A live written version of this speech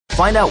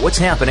Find out what's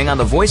happening on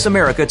the Voice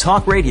America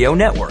Talk Radio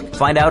Network.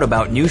 Find out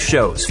about new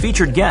shows,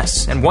 featured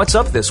guests, and what's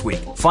up this week.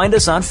 Find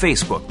us on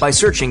Facebook by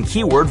searching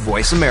keyword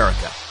Voice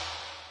America.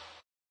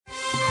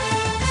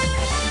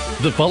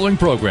 The following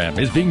program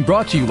is being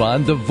brought to you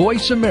on the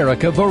Voice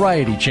America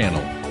Variety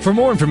Channel. For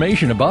more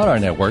information about our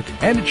network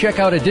and to check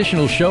out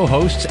additional show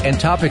hosts and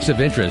topics of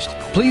interest,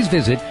 please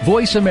visit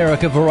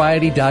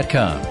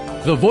voiceamericavariety.com.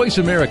 The Voice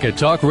America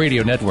Talk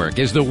Radio Network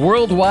is the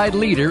worldwide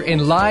leader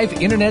in live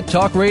Internet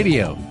talk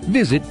radio.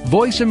 Visit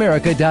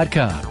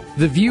voiceamerica.com.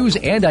 The views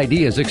and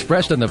ideas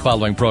expressed on the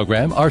following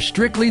program are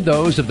strictly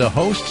those of the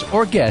hosts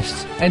or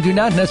guests and do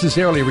not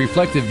necessarily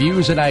reflect the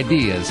views and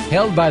ideas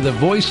held by the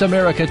Voice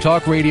America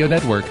Talk Radio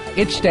Network,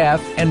 its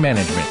staff, and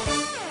management.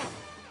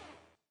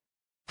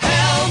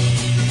 Help!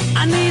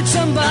 I need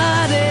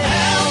somebody.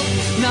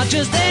 Help! Not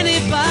just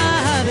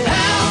anybody.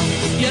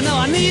 Help! You know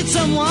I need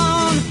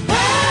someone. Help!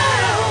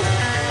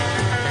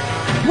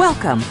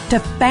 Welcome to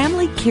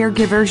Family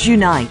Caregivers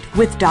Unite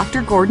with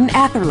Dr. Gordon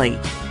Atherley.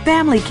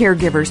 Family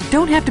caregivers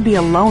don't have to be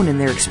alone in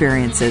their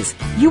experiences.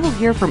 You will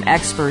hear from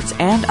experts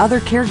and other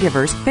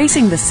caregivers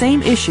facing the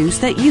same issues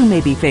that you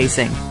may be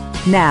facing.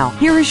 Now,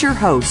 here is your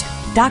host,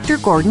 Dr.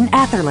 Gordon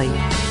Atherley.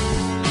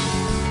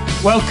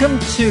 Welcome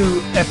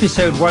to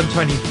episode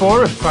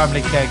 124 of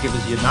Family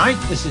Caregivers Unite.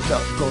 This is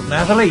Dr. Gordon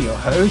Atherley, your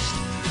host.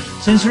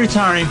 Since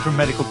retiring from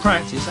medical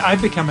practice,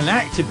 I've become an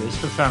activist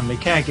for family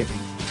caregiving.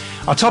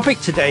 Our topic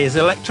today is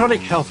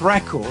electronic health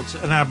records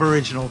and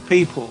Aboriginal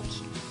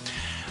peoples.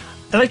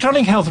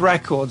 Electronic health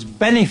records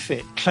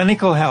benefit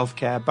clinical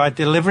healthcare by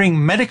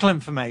delivering medical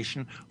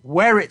information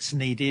where it's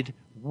needed,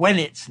 when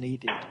it's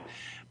needed.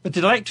 But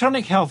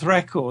electronic health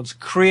records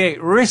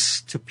create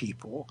risks to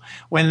people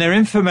when their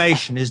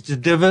information is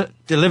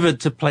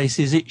delivered to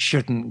places it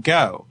shouldn't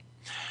go.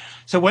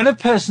 So when a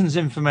person's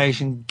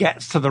information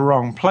gets to the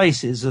wrong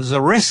places, there's a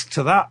risk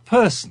to that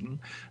person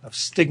of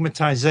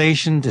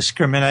stigmatization,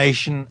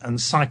 discrimination,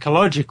 and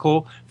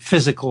psychological,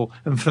 physical,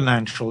 and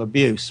financial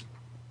abuse.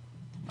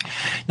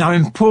 Now,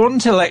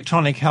 important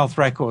electronic health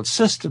record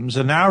systems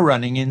are now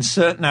running in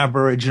certain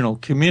Aboriginal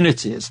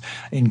communities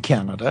in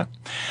Canada.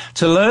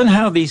 To learn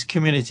how these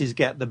communities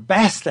get the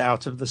best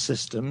out of the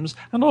systems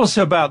and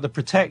also about the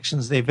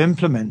protections they've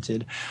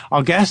implemented,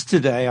 our guests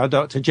today are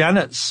Dr.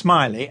 Janet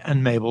Smylie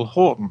and Mabel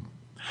Horton.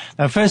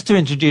 Now, first to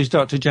introduce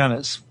Dr.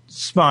 Janet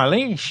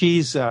Smylie.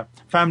 She's a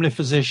family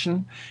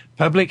physician,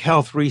 public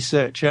health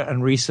researcher,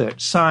 and research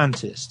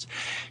scientist.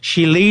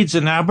 She leads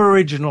an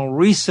Aboriginal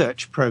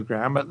research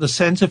program at the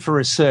Centre for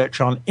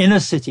Research on Inner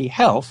City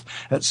Health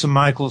at St.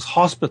 Michael's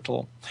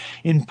Hospital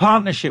in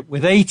partnership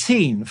with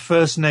 18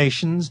 First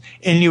Nations,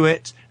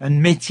 Inuit,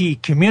 and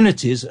Métis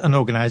communities and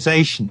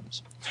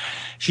organizations.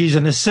 She's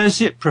an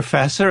associate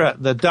professor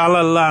at the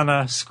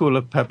Dalalana School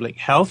of Public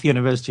Health,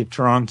 University of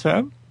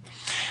Toronto.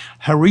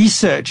 Her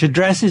research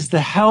addresses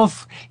the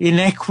health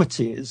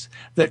inequities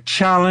that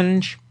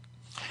challenge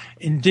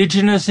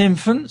Indigenous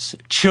infants,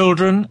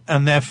 children,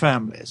 and their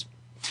families.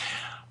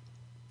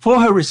 For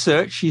her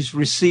research, she's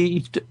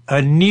received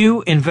a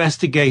new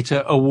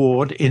Investigator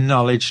Award in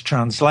Knowledge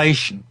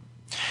Translation.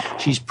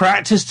 She's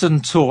practiced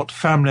and taught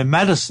family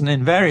medicine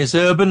in various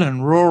urban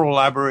and rural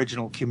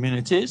Aboriginal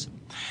communities.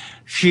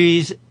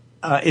 She's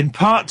in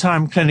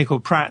part-time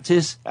clinical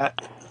practice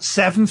at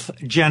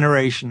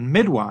seventh-generation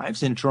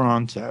midwives in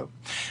Toronto,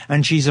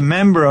 and she's a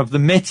member of the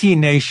Métis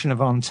Nation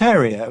of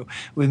Ontario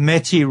with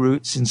Métis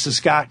roots in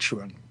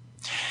Saskatchewan.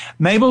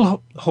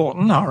 Mabel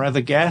Horton, our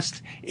other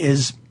guest,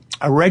 is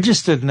a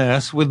registered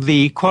nurse with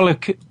the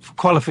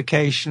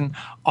qualification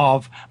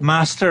of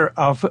Master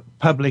of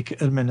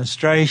Public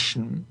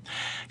Administration.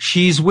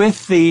 She's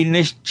with the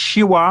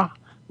Nishiwa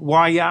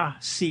Waya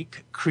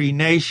Sikh Cree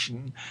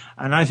Nation,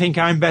 and I think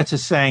I'm better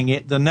saying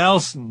it, the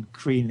Nelson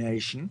Cree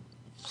Nation.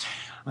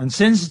 And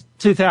since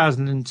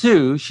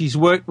 2002, she's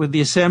worked with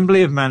the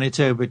Assembly of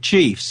Manitoba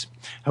Chiefs.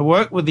 Her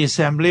work with the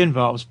Assembly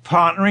involves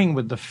partnering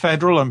with the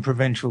federal and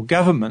provincial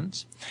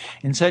governments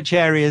in such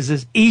areas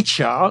as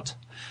eChart,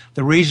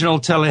 the Regional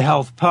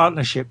Telehealth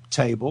Partnership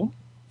Table.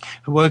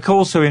 Her work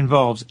also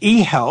involves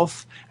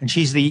eHealth, and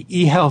she's the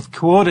eHealth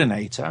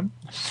coordinator.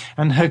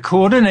 And her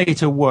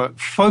coordinator work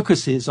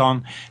focuses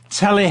on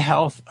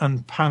telehealth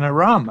and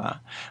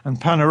Panorama.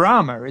 And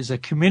Panorama is a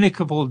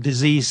communicable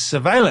disease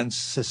surveillance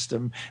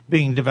system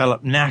being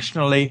developed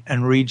nationally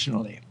and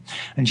regionally.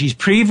 And she's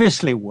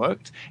previously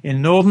worked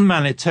in northern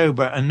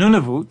Manitoba and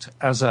Nunavut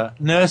as a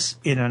nurse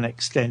in an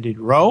extended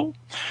role,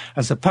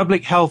 as a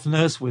public health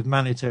nurse with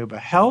Manitoba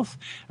Health,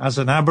 as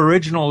an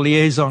Aboriginal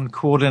liaison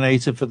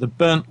coordinator for the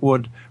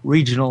Burntwood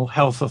Regional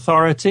Health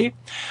Authority,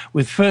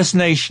 with First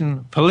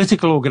Nation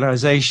political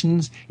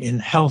organizations in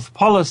health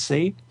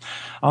policy,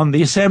 on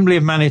the Assembly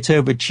of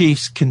Manitoba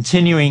Chiefs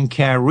Continuing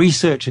Care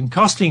Research and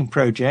Costing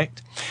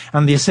Project,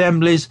 and the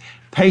Assembly's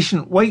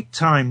Patient Wait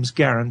Times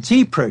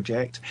Guarantee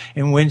Project,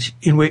 in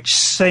which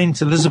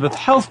St. Elizabeth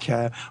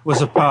Healthcare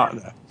was a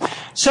partner.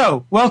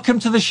 So, welcome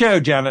to the show,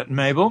 Janet and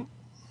Mabel.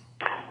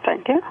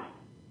 Thank you.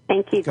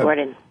 Thank you,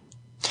 Gordon.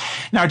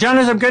 Now,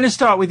 Janet, I'm going to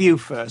start with you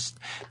first.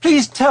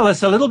 Please tell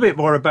us a little bit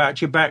more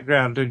about your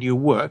background and your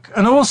work.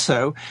 And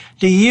also,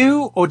 do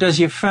you or does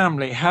your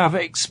family have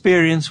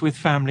experience with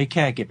family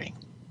caregiving?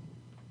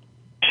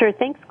 Sure.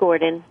 Thanks,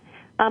 Gordon.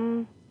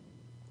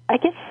 I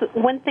guess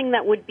one thing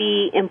that would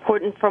be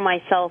important for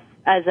myself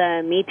as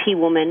a Métis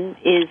woman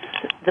is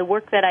the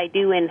work that I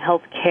do in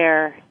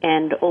healthcare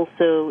and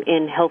also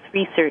in health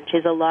research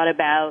is a lot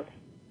about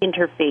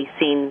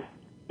interfacing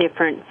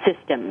different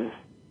systems.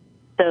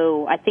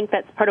 So I think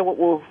that's part of what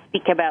we'll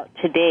speak about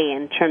today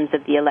in terms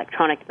of the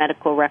electronic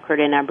medical record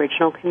in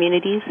Aboriginal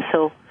communities.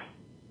 So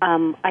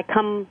I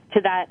come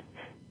to that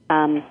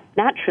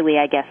naturally,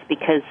 I guess,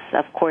 because,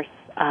 of course,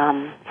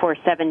 for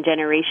 7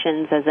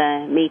 generations as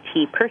a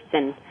Métis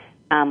person,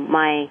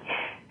 my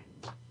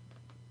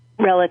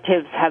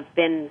relatives have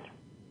been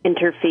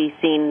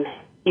interfacing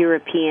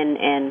European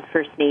and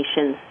First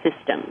Nations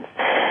systems.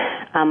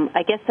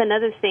 I guess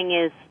another thing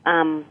is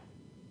I'm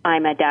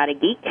a data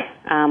geek,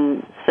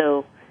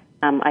 so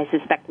I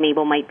suspect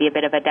Mabel might be a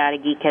bit of a data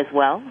geek as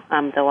well,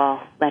 though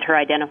I'll let her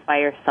identify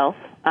herself.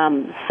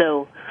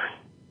 So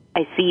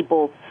I see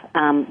both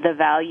the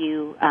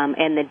value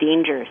and the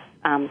dangers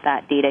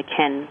that data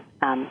can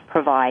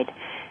provide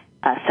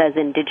us as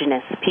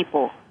Indigenous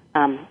people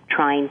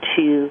trying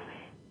to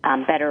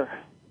better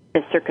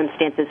the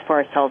circumstances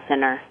for ourselves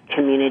and our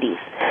communities.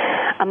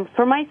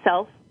 For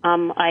myself,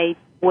 I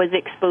was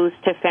exposed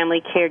to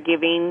family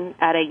caregiving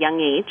at a young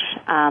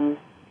age,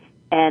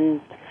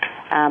 and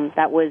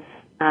that was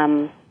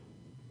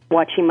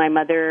watching my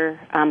mother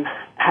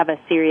have a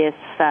serious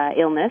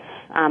illness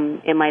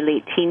in my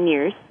late teen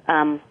years.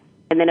 And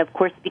then, of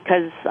course,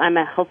 because I'm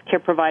a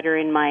healthcare provider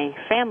in my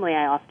family,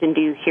 I often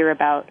do hear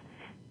about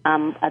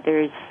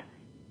others'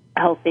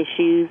 health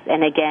issues,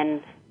 and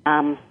again,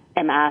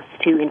 am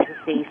asked to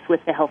interface with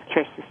the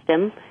healthcare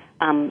system.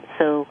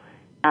 So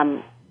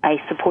I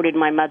supported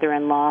my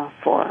mother-in-law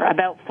for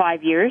about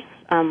 5 years,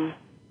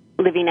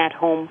 living at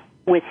home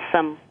with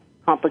some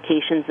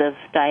complications of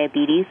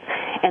diabetes.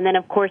 And then,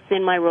 of course,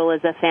 in my role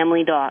as a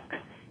family doc,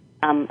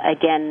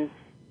 again,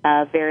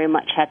 very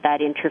much at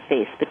that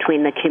interface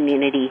between the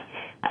community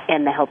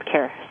and the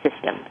healthcare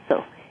system.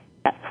 So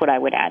that's what I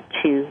would add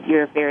to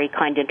your very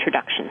kind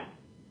introduction.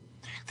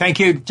 Thank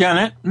you,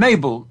 Janet.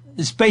 Mabel,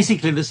 it's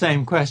basically the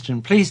same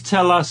question. Please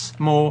tell us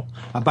more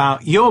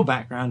about your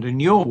background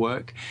and your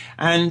work.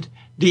 And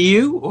do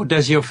you or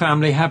does your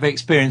family have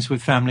experience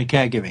with family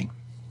caregiving?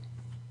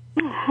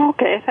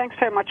 Okay, thanks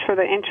very much for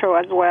the intro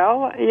as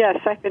well. Yes,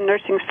 I've been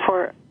nursing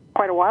for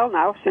quite a while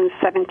now, since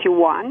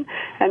 1971,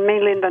 and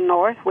mainly in the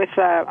north with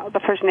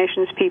the First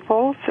Nations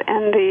peoples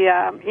and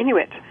the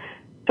Inuit.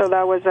 So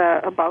that was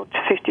about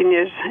 15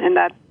 years in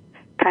that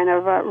kind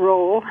of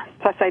role.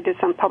 Plus I did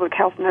some public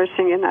health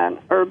nursing in an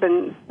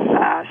urban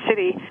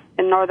city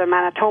in northern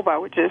Manitoba,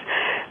 which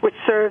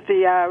served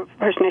the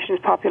First Nations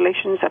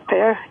populations up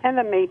there, and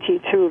the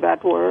Métis too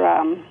that were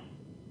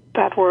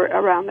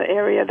around the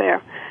area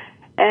there.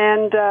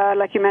 And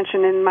like you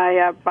mentioned in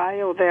my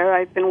bio there,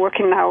 I've been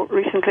working now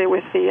recently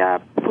with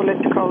the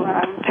political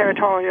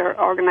territorial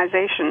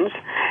organizations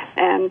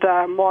and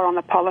more on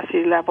the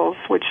policy levels,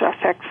 which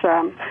affects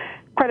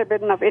quite a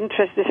bit of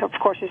interest. This, of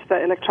course, is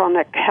the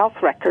electronic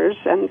health records.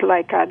 And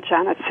like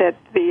Janet said,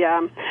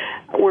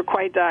 we're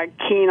quite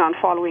keen on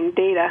following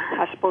data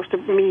as opposed to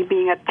me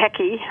being a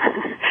techie.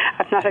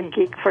 I'm not a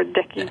geek for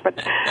techie, but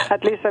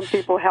at least some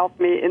people help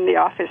me in the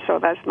office, so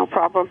that's no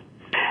problem.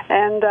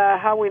 And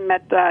how we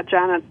met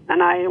Janet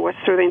and I was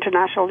through the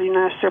International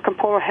Union of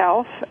Circumpolar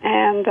Health,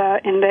 and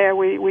in there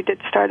we did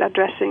start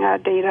addressing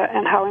data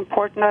and how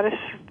important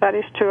that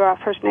is to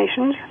First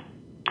Nations.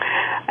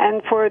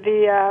 And for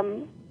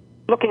the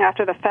looking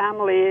after the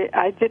family,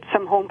 I did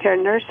some home care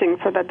nursing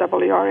for the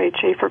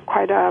WRHA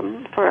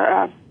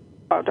for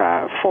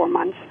about 4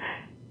 months,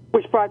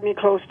 which brought me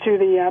close to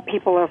the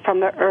people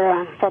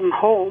from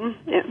home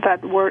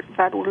that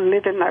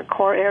live in the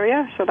core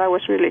area. So that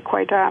was really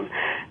quite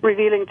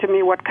revealing to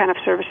me what kind of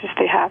services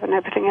they have and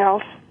everything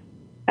else.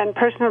 And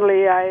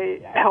personally, I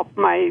helped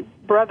my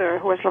brother,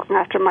 who was looking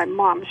after my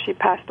mom. She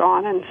passed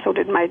on, and so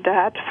did my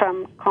dad,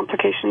 from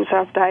complications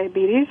of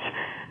diabetes,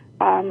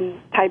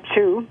 type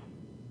 2,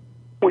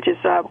 which is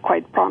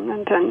quite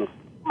prominent and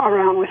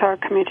around with our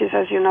communities,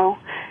 as you know.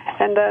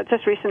 And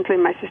just recently,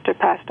 my sister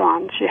passed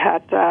on. She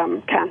had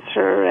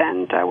cancer,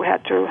 and we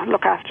had to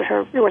look after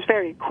her. It was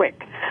very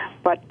quick.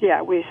 But,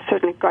 yeah, we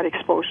certainly got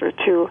exposure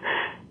to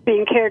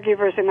being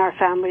caregivers in our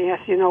family, as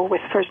you know,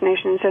 with First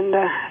Nations and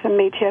the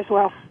Métis as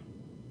well.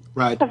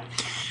 Right.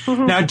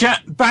 Mm-hmm. Now,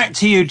 back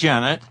to you,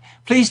 Janet.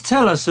 Please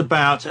tell us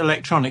about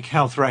electronic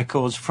health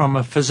records from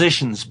a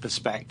physician's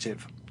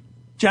perspective.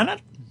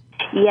 Janet?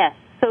 Yes.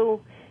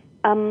 So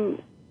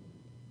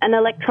an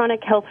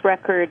electronic health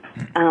record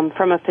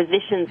from a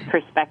physician's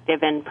perspective,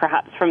 and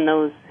perhaps from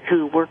those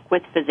who work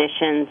with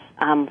physicians,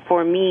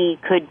 for me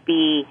could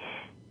be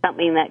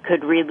something that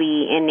could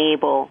really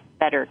enable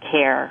better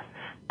care.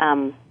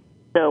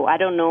 So I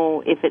don't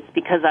know if it's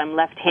because I'm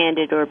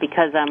left-handed or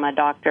because I'm a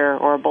doctor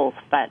or both,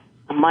 but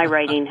my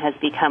writing has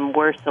become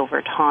worse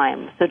over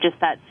time. So just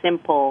that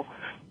simple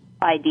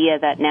idea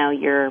that now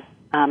you're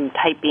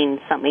typing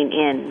something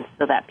in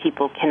so that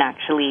people can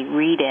actually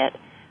read it,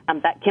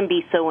 that can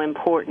be so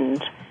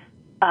important.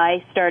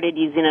 I started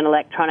using an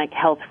electronic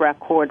health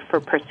record for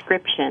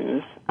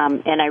prescriptions,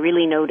 and I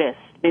really noticed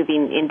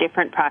moving in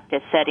different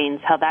practice settings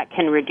how that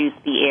can reduce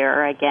the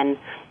error, again,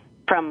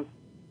 from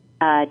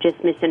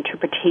just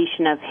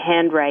misinterpretation of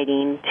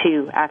handwriting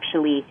to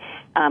actually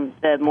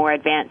the more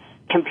advanced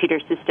computer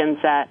systems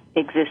that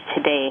exist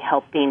today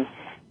helping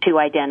to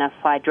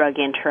identify drug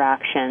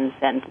interactions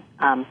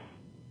and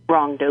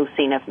wrong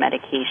dosing of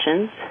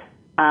medications.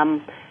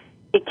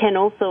 It can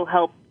also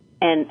help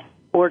and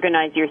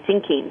organize your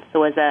thinking.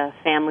 So as a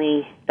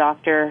family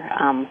doctor,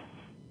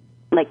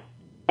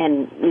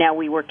 and now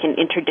we work in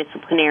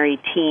interdisciplinary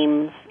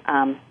teams,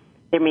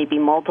 there may be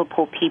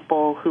multiple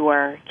people who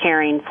are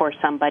caring for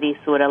somebody,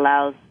 so it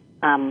allows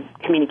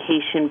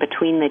communication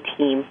between the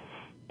team,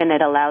 and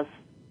it allows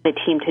the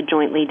team to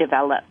jointly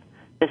develop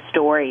the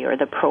story or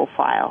the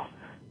profile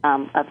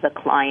of the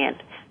client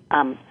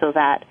so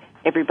that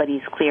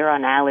everybody's clear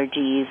on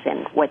allergies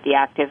and what the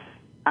active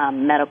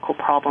medical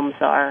problems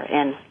are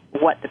and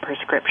what the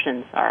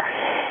prescriptions are.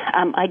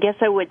 I guess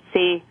I would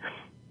say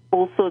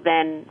also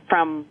then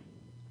from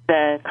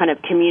the kind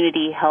of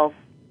community health,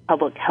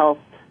 public health,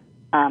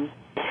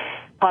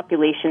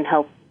 population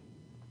health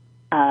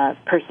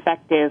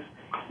perspective,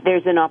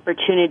 there's an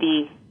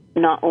opportunity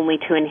not only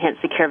to enhance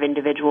the care of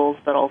individuals,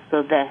 but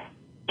also the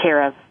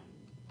care of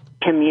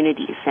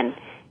communities. And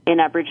in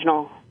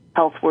Aboriginal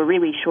health, we're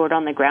really short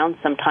on the ground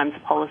sometimes,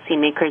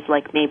 policymakers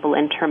like Mabel,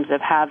 in terms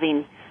of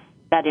having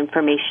that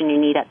information you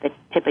need at the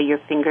tip of your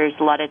fingers.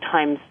 A lot of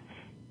times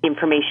the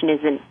information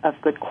isn't of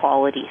good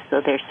quality,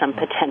 so there's some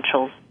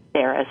potentials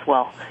there as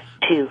well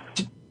to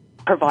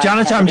provide.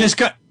 Janet, I'm just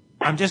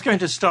going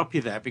to stop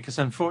you there because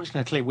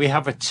unfortunately we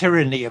have a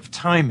tyranny of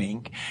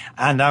timing,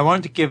 and I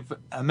want to give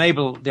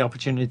Mabel the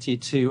opportunity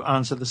to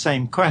answer the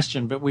same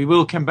question, but we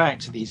will come back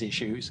to these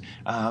issues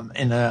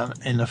in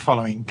the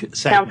following segment.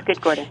 Sounds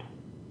good, Gordon.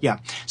 Yeah.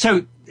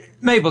 So,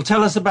 Mabel,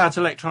 tell us about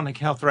electronic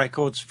health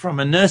records from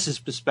a nurse's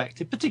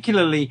perspective,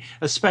 particularly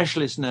a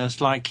specialist nurse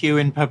like you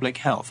in public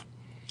health.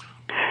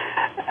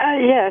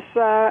 Yes,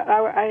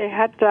 I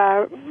had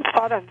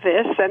thought of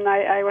this, and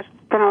I was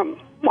going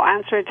to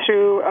answer it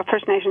through a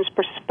First Nations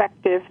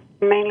perspective,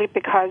 mainly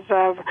because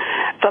of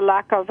the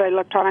lack of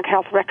electronic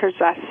health records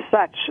as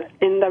such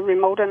in the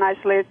remote and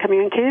isolated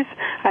communities.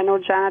 I know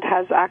Janet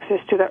has access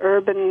to the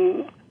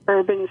urban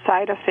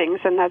side of things,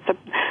 and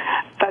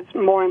that's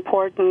more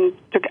important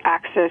to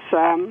access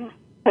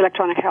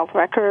electronic health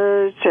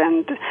records,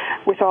 and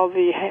with all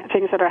the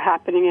things that are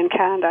happening in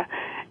Canada,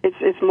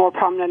 it's more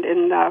prominent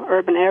in the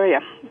urban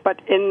area.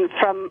 But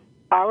from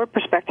our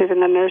perspective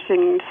in the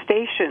nursing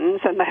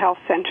stations and the health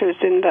centers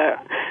in the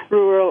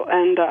rural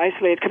and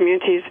isolated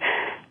communities,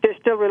 they're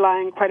still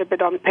relying quite a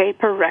bit on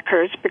paper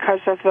records because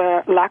of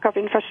the lack of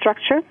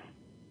infrastructure.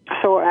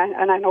 So,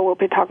 and I know we'll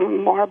be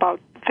talking more about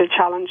the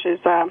challenges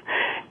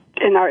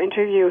in our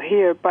interview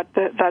here, but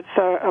that's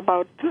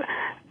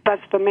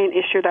the main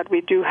issue that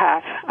we do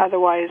have.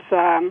 Otherwise,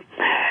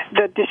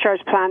 the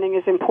discharge planning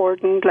is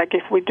important. Like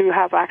if we do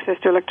have access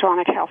to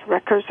electronic health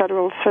records, that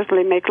will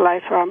certainly make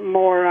life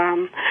more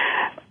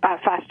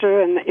faster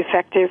and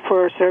effective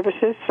for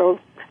services. So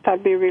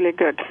that'd be really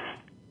good.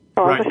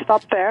 So I'll just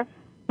stop there.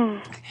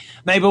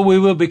 Mabel, we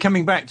will be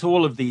coming back to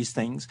all of these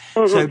things.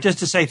 Mm-hmm. So just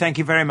to say thank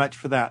you very much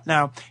for that.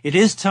 Now, it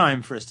is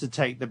time for us to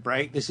take the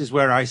break. This is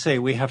where I say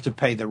we have to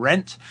pay the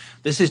rent.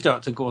 This is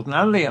Dr. Gordon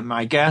Adderley, and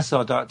my guests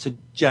are Dr.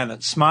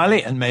 Janet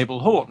Smylie and Mabel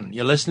Horton.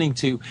 You're listening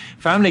to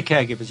Family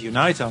Caregivers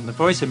Unite on the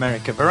Voice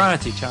America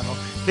Variety Channel.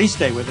 Please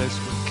stay with us.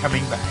 We're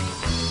coming back.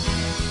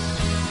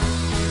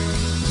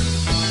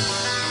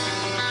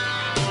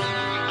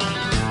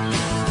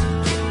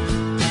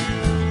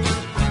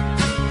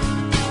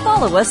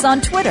 Follow us on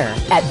Twitter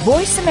at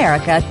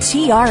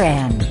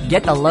VoiceAmericaTRN.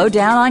 Get the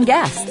lowdown on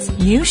guests,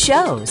 new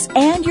shows,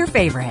 and your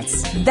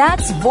favorites.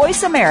 That's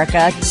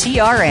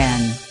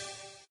VoiceAmericaTRN.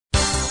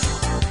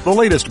 The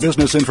latest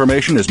business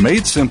information is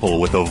made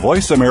simple with the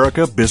Voice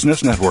America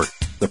Business Network.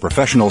 The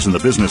professionals in the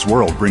business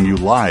world bring you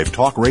live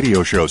talk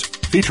radio shows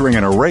featuring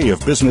an array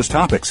of business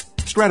topics,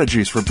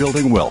 strategies for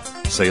building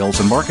wealth, sales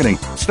and marketing,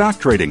 stock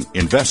trading,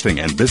 investing,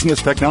 and business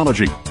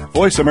technology.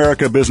 Voice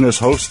America Business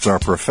hosts are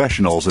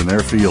professionals in their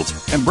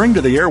fields and bring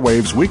to the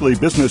airwaves weekly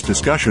business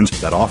discussions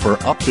that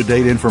offer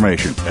up-to-date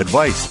information,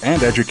 advice,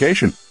 and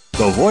education.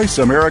 The Voice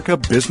America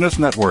Business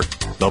Network,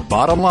 the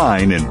bottom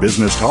line in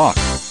business talk.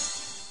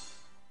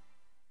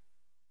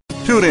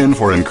 Tune in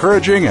for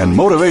encouraging and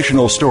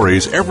motivational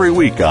stories every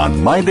week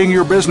on Minding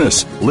Your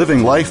Business,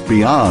 Living Life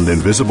Beyond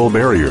Invisible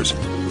Barriers.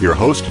 Your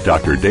host,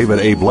 Dr. David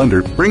A.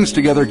 Blender, brings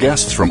together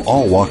guests from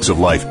all walks of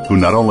life who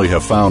not only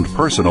have found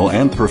personal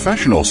and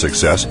professional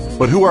success,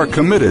 but who are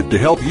committed to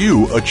help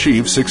you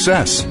achieve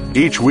success.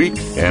 Each week,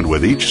 and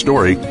with each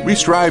story, we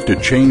strive to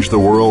change the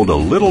world a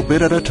little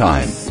bit at a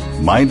time.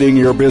 Minding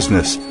Your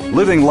Business,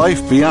 Living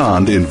Life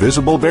Beyond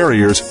Invisible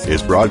Barriers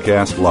is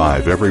broadcast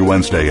live every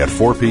Wednesday at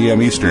 4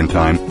 p.m. Eastern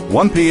Time,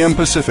 1 p.m.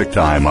 Pacific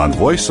Time on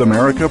Voice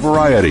America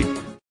Variety.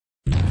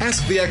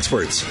 Ask the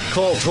experts.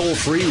 Call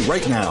toll-free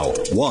right now,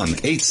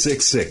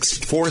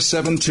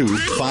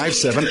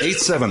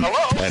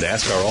 1-866-472-5787. And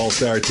ask our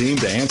All-Star team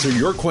to answer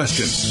your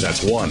question.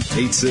 That's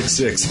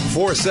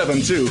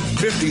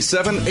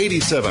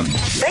 1-866-472-5787.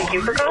 Thank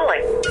you for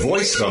calling.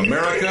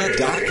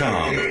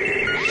 VoiceAmerica.com.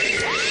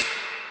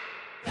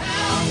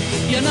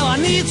 You know I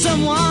need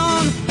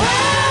someone.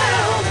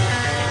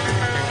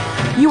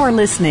 You are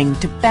listening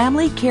to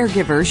Family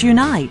Caregivers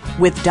Unite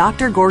with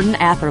Dr. Gordon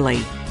Atherley.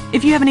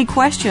 If you have any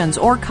questions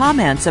or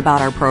comments about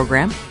our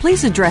program,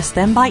 please address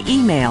them by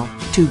email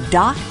to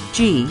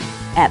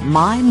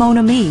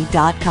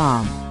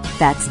docg@mymonami.com.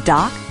 That's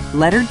doc,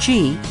 letter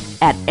G,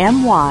 at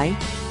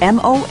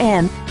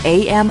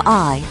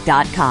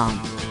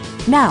mymonami.com.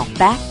 Now,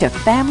 back to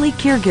Family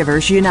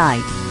Caregivers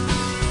Unite.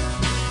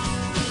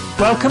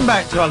 Welcome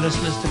back to our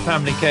listeners to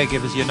Family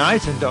Caregivers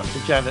Unite and Dr.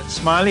 Janet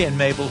Smylie and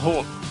Mabel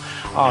Horton.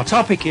 Our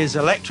topic is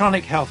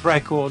electronic health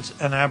records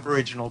and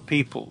Aboriginal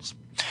peoples.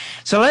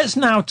 So let's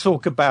now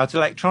talk about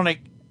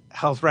electronic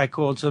health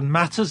records and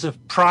matters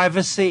of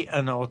privacy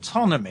and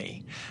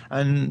autonomy.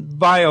 And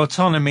by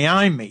autonomy,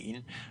 I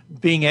mean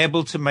being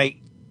able to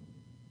make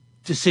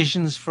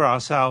decisions for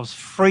ourselves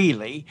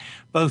freely,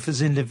 both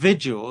as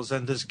individuals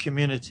and as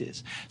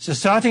communities. So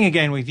starting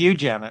again with you,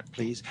 Janet,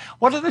 please.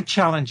 What are the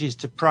challenges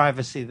to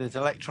privacy that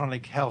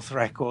electronic health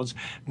records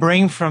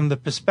bring from the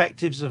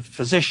perspectives of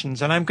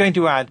physicians? And I'm going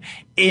to add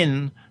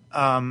in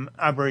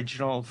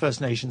Aboriginal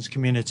First Nations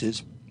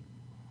communities.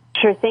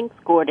 Sure. Thanks,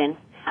 Gordon.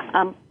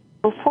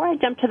 Before I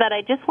jump to that,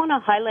 I just want to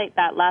highlight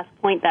that last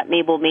point that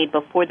Mabel made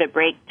before the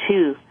break,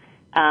 too,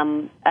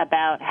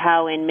 about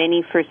how in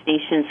many First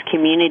Nations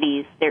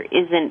communities there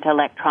isn't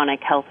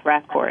electronic health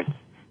records.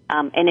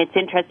 And it's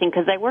interesting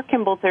because I work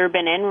in both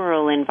urban and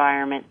rural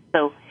environments.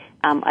 So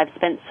I've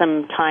spent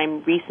some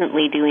time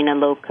recently doing a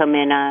locum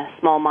in a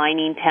small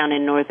mining town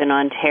in northern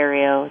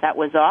Ontario that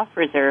was off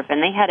reserve,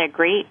 and they had a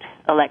great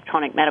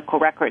electronic medical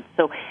record.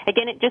 So,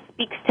 again, it just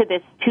speaks to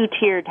this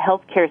two-tiered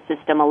healthcare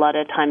system a lot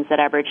of times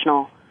that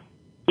Aboriginal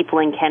people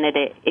in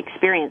Canada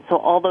experience. So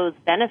all those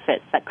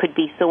benefits that could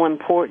be so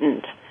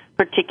important,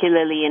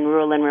 particularly in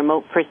rural and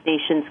remote First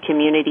Nations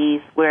communities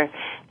where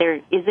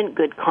there isn't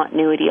good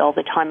continuity all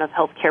the time of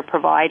healthcare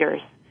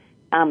providers,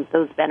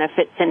 those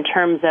benefits in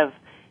terms of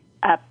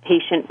a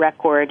patient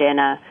record and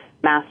a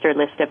master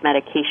list of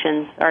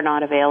medications are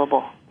not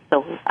available.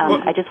 So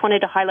I just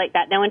wanted to highlight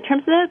that. Now, in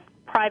terms of the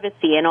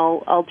privacy, and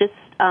I'll just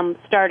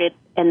start it,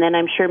 and then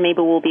I'm sure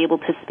maybe we'll be able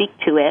to speak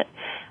to it.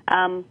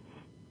 The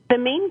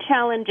main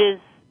challenges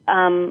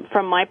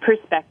from my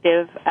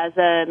perspective as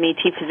a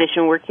Métis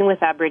physician working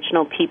with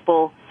Aboriginal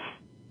people,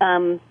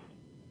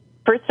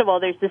 first of all,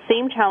 there's the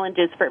same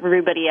challenges for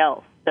everybody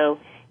else. So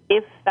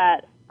if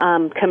that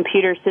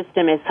computer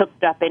system is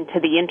hooked up into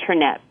the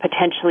Internet,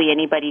 potentially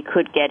anybody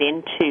could get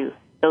into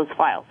those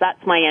files.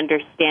 That's my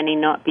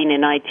understanding, not being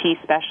an IT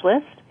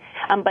specialist.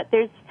 But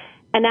there's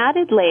an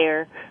added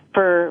layer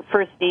for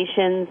First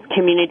Nations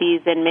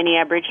communities and many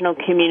Aboriginal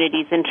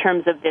communities in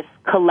terms of this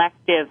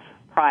collective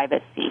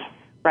privacy,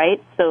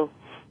 right? So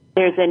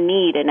there's a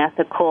need, an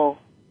ethical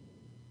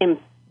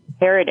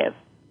imperative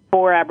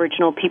for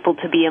Aboriginal people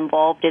to be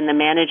involved in the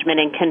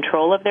management and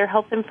control of their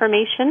health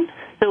information.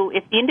 So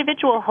if the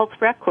individual health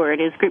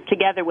record is grouped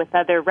together with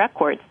other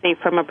records, say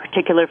from a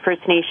particular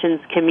First Nations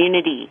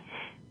community,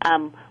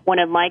 one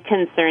of my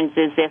concerns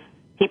is if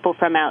people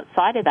from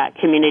outside of that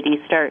community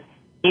start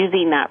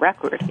using that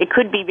record. It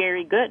could be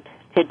very good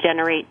to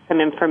generate some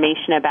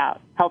information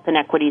about health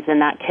inequities in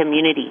that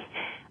community.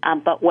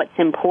 But what's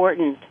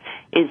important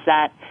is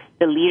that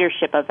the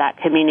leadership of that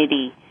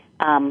community,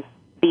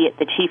 be it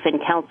the chief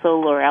and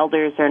council or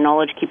elders or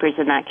knowledge keepers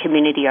in that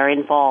community, are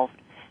involved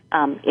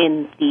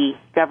in the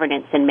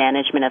governance and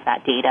management of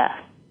that data.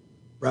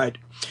 Right.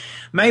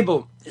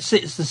 Mabel, it's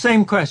the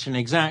same question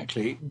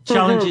exactly.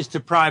 Challenges to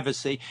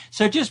privacy.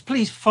 So just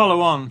please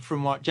follow on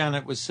from what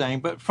Janet was saying,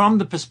 but from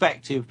the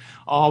perspective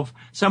of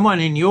someone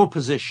in your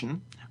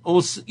position,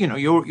 also, you know,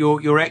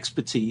 your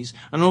expertise,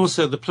 and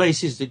also the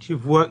places that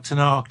you've worked and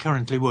are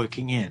currently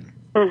working in.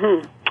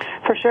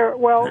 For sure.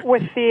 Well,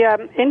 with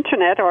the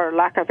Internet, or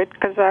lack of it,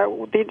 because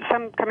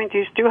some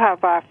communities do have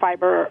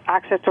fiber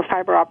access to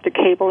fiber optic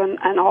cable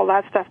and all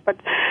that stuff, but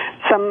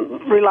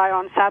some rely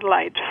on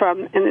satellite,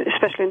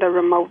 especially in the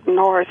remote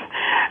north.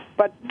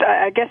 But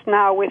I guess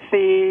now with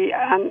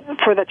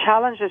for the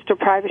challenges to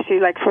privacy,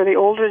 like for the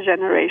older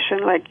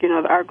generation, like, you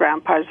know, our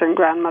grandpas and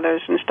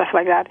grandmothers and stuff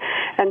like that,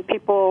 and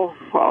people,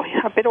 well,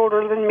 a bit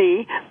older than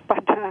me,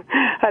 but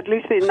at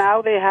least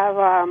now they have,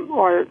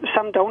 or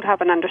some don't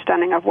have an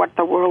understanding of what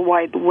the World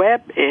Wide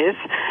Web is,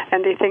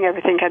 and they think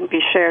everything can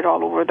be shared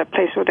all over the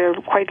place, so they're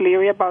quite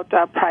leery about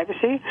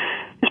privacy,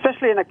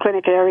 especially in a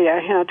clinic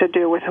area, you know, to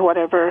deal with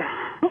whatever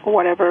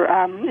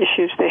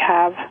issues they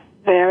have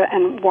there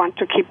and want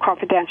to keep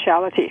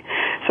confidentiality.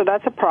 So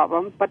that's a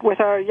problem. But with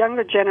our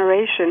younger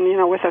generation, you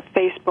know, with the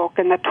Facebook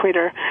and the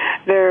Twitter,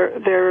 they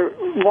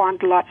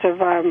want lots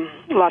of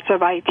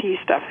IT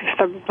stuff.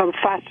 The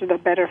faster, the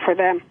better for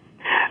them.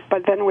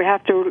 but then we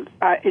have to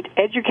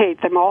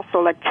educate them also,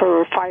 like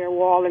for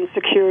firewall and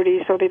security,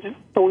 so they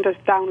don't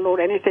just download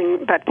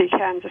anything that they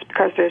can just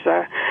because there's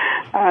a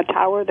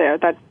tower there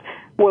that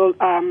will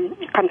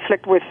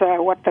conflict with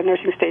what the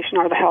nursing station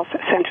or the health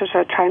centers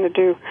are trying to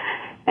do.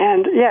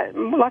 And,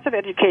 lots of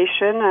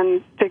education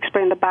and to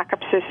explain the backup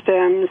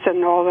systems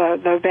and all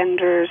the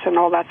vendors and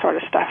all that sort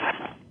of stuff.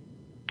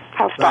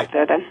 I'll stop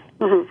there then.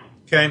 Mm-hmm.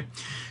 Okay.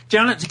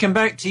 Janet, to come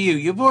back to you,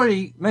 you've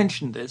already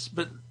mentioned this,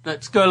 but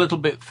let's go a little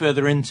bit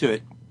further into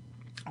it.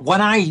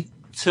 When I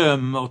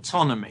term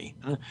autonomy,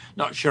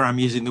 not sure I'm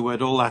using the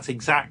word all that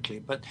exactly,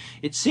 but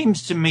it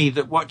seems to me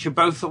that what you're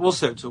both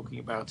also talking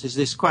about is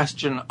this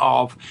question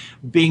of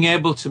being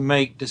able to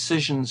make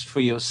decisions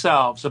for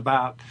yourselves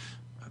about,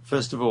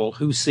 first of all,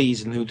 who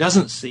sees and who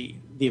doesn't see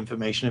the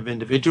information of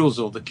individuals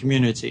or the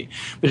community.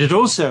 But it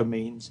also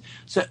means,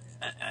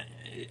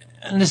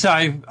 and this,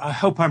 I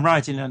hope I'm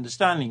right in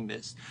understanding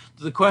this,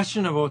 that the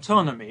question of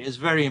autonomy is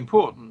very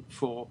important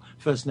for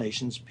First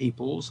Nations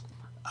peoples,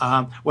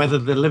 whether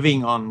they're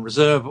living on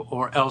reserve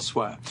or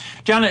elsewhere.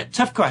 Janet,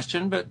 tough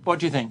question, but what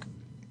do you think?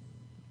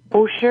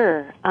 Oh,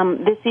 sure.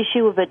 This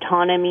issue of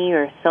autonomy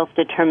or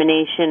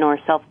self-determination or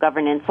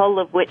self-governance, all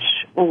of which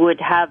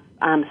would have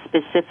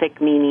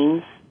specific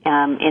meanings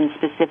in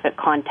specific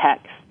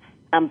contexts,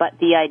 but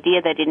the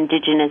idea that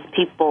Indigenous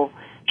people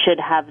should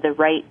have the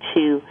right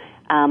to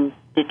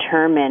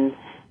determine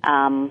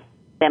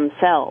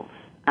themselves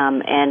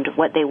and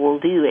what they will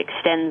do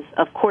extends,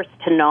 of course,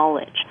 to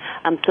knowledge.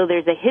 So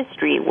there's a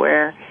history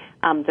where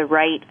the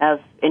right of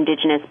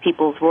Indigenous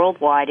peoples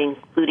worldwide,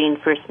 including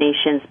First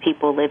Nations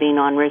people living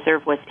on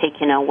reserve, was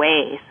taken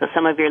away. So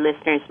some of your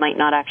listeners might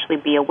not actually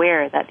be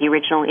aware that the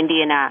original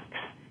Indian Acts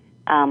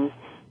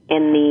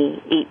in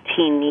the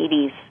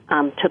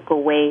 1880s took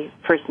away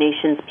First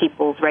Nations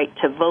people's right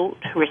to vote,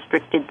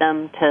 restricted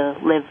them to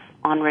live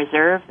on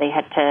reserve. They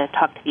had to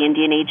talk to the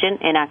Indian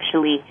agent and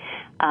actually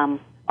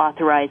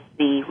authorize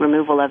the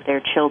removal of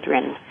their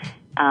children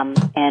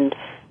and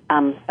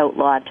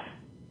outlawed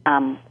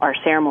our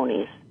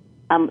ceremonies.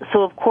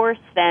 So, of course,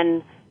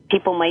 then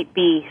people might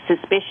be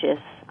suspicious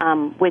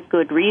with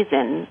good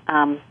reason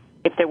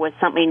if there was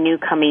something new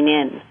coming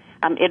in.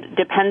 It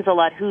depends a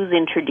lot who's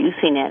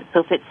introducing it. So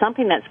if it's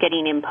something that's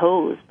getting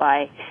imposed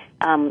by,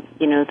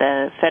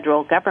 the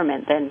federal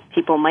government, then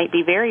people might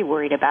be very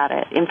worried about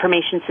it.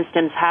 Information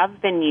systems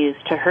have been used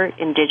to hurt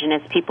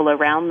Indigenous people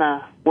around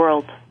the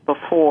world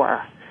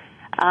before.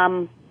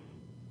 And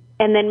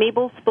then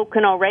Mabel's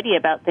spoken already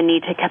about the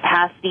need to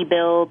capacity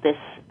build, this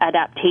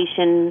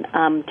adaptation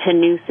to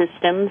new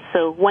systems.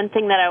 So one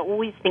thing that I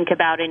always think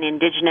about in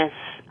Indigenous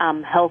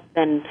health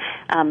and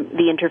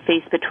the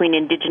interface between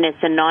Indigenous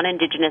and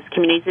non-Indigenous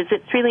communities is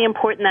it's really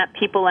important that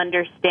people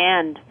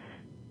understand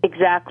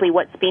exactly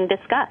what's being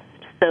discussed.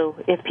 So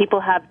if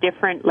people have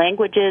different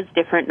languages,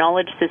 different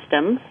knowledge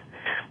systems,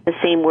 the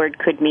same word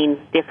could mean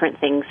different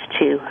things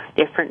to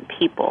different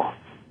people.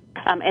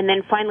 And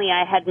then finally,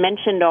 I had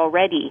mentioned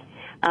already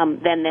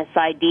then this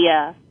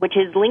idea, which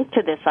is linked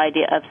to this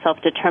idea of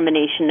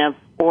self-determination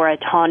or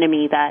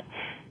autonomy, that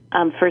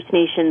First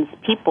Nations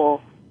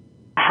people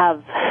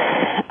have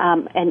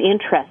an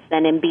interest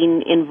then in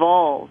being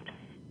involved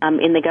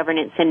in the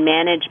governance and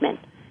management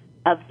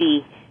of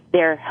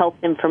their health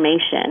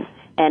information.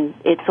 And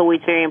it's always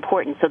very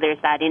important. So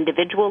there's that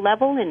individual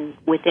level, and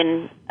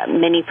within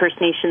many First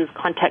Nations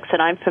contexts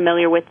that I'm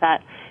familiar with,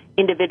 that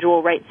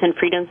individual rights and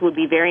freedoms would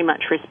be very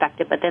much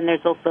respected. But then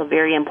there's also a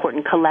very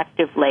important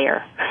collective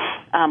layer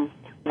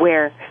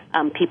where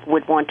people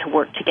would want to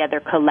work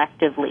together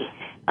collectively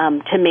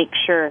to make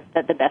sure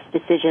that the best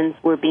decisions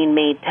were being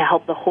made to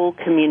help the whole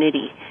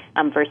community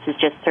versus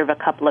just serve a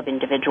couple of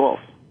individuals.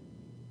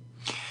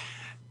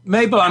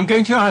 Mabel, I'm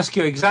going to ask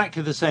you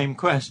exactly the same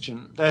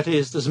question. That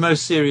is, the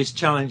most serious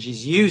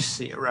challenges you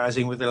see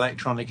arising with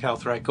electronic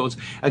health records,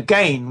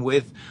 again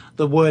with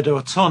the word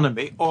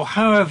autonomy, or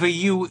however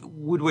you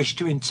would wish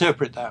to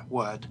interpret that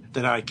word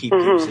that I keep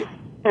using.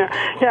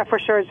 Yeah, for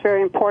sure. It's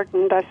very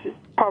important. As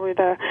probably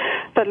the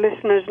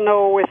listeners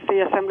know, with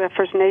the Assembly of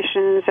First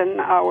Nations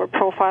and our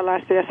profile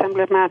as the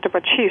Assembly of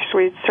Manitoba Chiefs,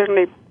 we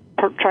certainly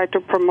try to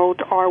promote,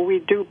 or we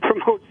do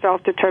promote,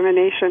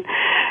 self-determination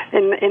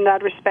in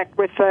that respect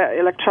with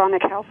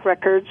electronic health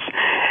records.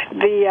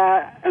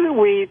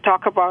 We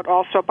talk about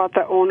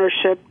the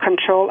ownership,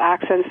 control,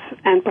 access,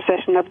 and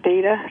possession of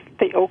data,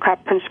 the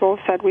OCAP principles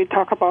that we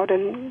talk about,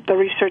 and the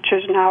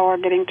researchers now are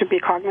getting to be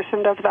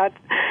cognizant of that,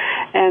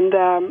 and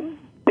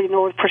they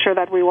know for sure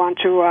that we want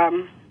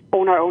to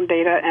own our own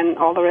data and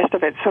all the rest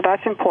of it. So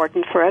that's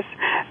important for us.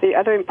 The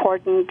other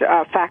important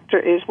factor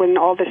is when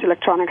all this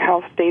electronic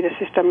health data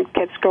system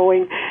gets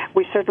going,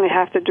 we certainly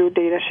have to do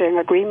data sharing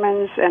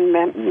agreements and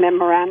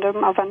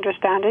memorandum of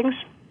understandings,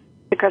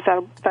 because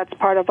that's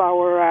part of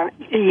our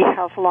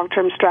e-health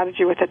long-term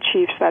strategy with the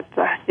Chiefs that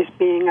is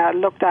being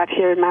looked at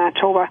here in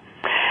Manitoba.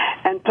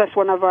 And plus,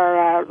 one of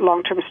our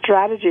long-term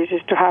strategies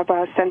is to have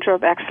a center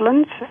of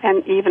excellence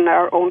and even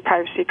our own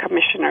privacy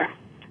commissioner.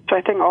 So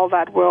I think all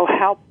that will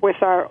help with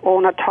our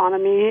own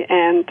autonomy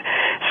and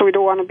So we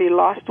don't want to be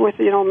lost with,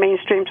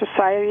 mainstream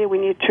society. We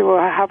need to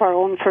have our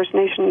own First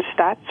Nations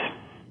stats.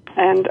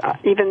 And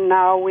even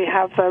now we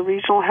have a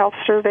regional health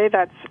survey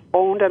that's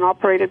owned and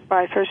operated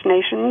by First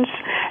Nations,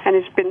 and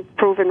it's been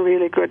proven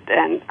really good,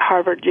 and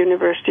Harvard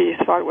University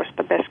thought it was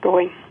the best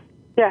going.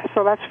 Yeah,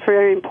 so that's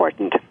very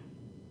important.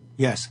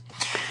 Yes.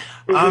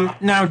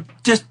 Now,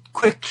 just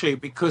quickly,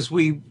 because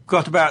we've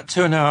got about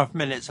 2.5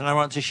 minutes, and I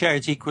want to share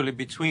it equally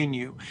between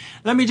you,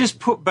 let me just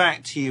put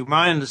back to you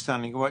my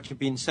understanding of what you've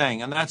been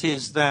saying, and that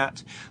is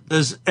that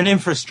there's an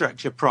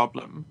infrastructure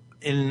problem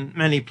in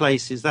many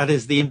places. That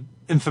is, the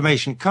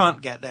information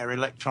can't get there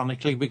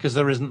electronically because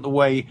there isn't the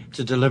way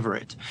to deliver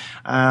it.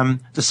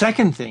 The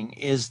second thing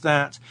is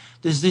that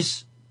there's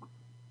this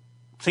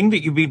thing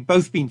that you've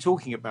both been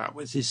talking about,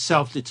 which is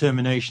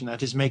self-determination,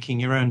 that is making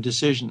your own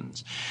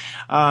decisions.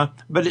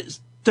 But it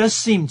does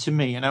seem to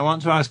me, and I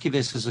want to ask you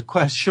this as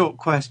a short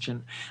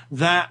question,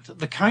 that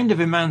the kind of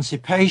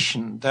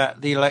emancipation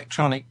that the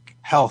electronic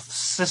health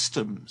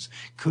systems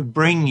could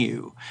bring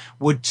you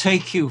would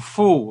take you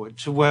forward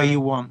to where you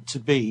want to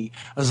be,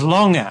 as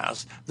long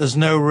as there's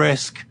no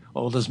risk,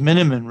 or there's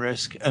minimum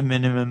risk and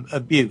minimum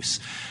abuse.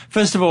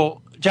 First of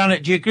all,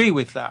 Janet, do you agree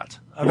with that?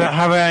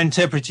 Have I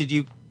interpreted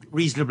you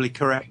reasonably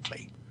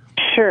correctly?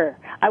 Sure.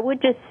 I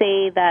would just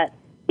say that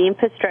the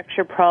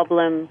infrastructure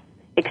problem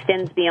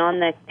extends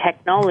beyond the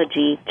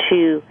technology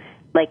to,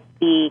 like,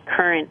 the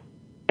current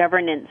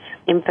governance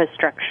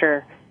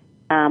infrastructure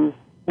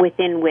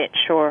within which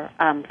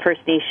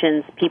First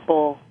Nations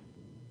people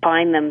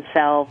find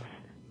themselves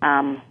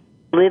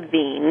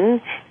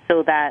living,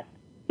 so that,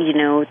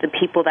 the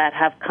people that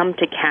have come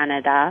to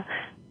Canada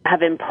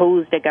have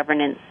imposed a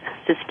governance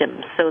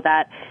system, so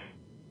that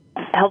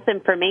health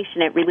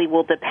information, it really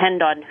will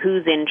depend on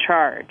who's in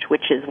charge,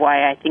 which is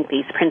why I think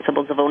these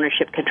principles of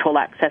ownership, control,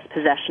 access,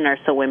 possession are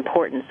so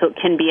important. So it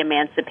can be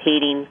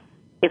emancipating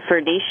if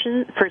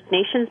First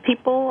Nations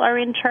people are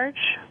in charge,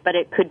 but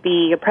it could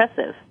be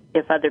oppressive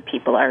if other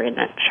people are in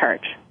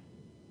charge.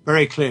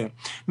 Very clear.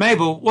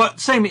 Mabel,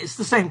 it's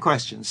the same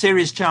question,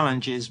 serious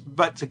challenges,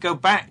 but to go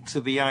back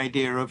to the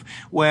idea of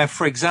where,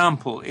 for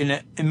example,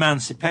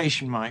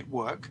 emancipation might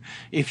work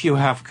if you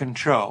have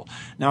control.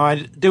 Now, I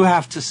do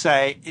have to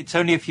say, it's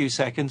only a few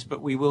seconds,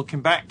 but we will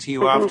come back to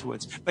you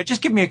afterwards. But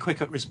just give me a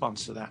quick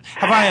response to that.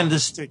 Have I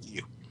understood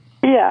you?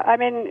 Yeah, I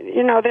mean,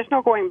 there's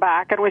no going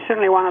back, and we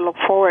certainly want to look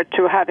forward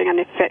to having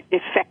an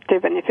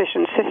effective and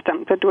efficient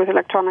system to do with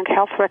electronic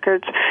health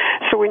records.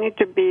 So we need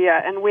to be,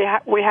 and we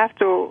have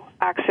to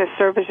access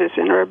services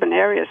in urban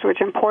areas. So it's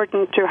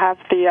important to have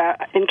the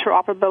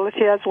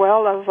interoperability as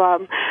well of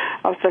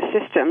the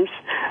systems.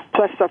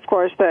 Plus, of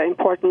course, the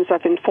importance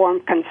of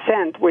informed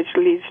consent, which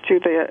leads to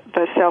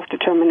the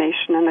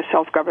self-determination and the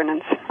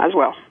self-governance as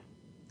well.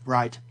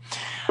 Right.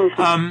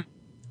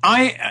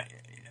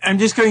 I'm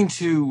just going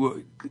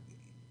to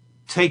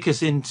take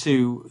us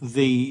into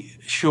the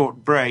short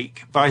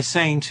break by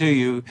saying to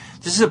you,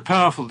 this is a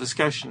powerful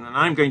discussion, and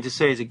I'm going to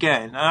say it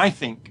again. I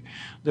think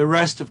the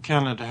rest of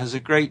Canada has a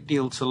great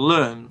deal to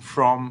learn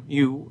from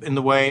you in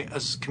the way,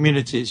 as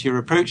communities, you're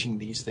approaching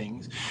these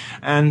things.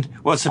 And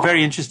what's a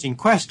very interesting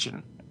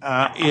question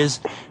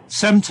is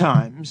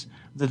sometimes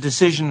the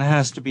decision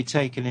has to be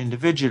taken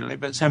individually,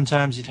 but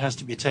sometimes it has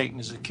to be taken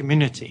as a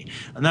community.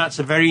 And that's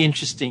a very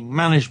interesting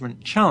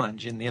management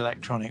challenge in the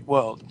electronic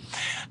world.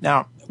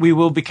 Now, we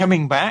will be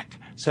coming back,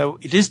 so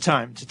it is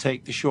time to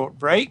take the short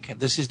break.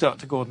 This is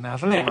Dr. Gordon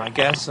Atherley, and my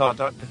guests are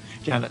Dr.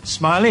 Janet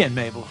Smylie and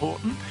Mabel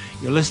Horton.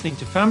 You're listening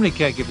to Family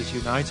Caregivers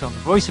Unite on the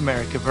Voice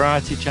America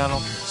Variety Channel.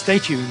 Stay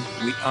tuned.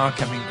 We are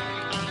coming back.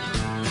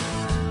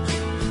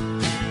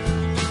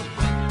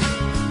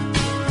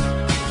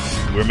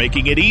 We're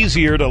making it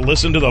easier to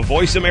listen to the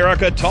Voice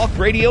America Talk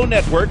Radio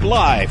Network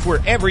live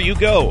wherever you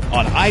go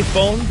on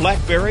iPhone,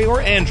 BlackBerry, or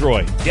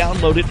Android.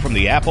 Download it from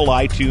the Apple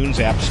iTunes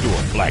App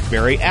Store,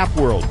 BlackBerry App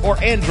World, or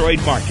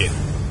Android Market.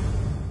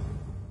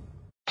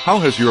 How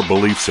has your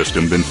belief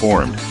system been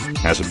formed?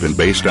 Has it been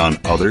based on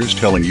others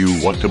telling you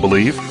what to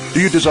believe? Do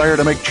you desire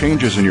to make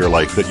changes in your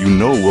life that you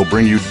know will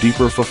bring you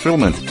deeper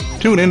fulfillment?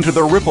 Tune in to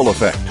The Ripple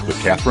Effect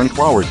with Catherine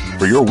Cloward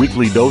for your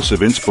weekly dose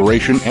of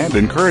inspiration and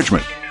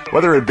encouragement.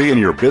 Whether it be in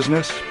your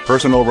business,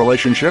 personal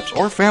relationships,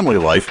 or family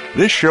life,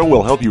 this show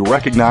will help you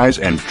recognize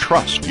and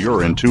trust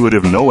your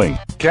intuitive knowing.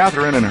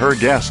 Catherine and her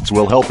guests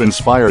will help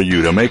inspire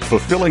you to make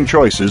fulfilling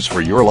choices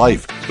for your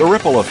life. The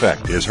Ripple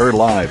Effect is heard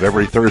live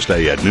every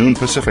Thursday at noon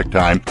Pacific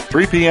Time,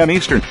 3 p.m.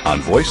 Eastern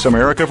on Voice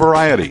America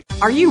Variety.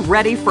 Are you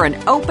ready for an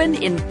open,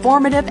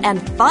 informative,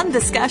 and fun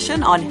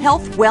discussion on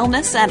health,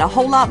 wellness, and a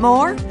whole lot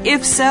more?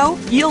 If so,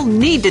 you'll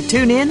need to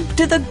tune in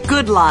to The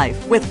Good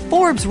Life with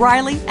Forbes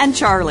Riley and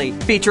Charlie,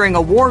 featuring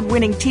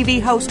award-winning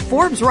TV host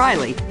Forbes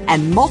Riley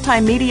and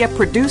multimedia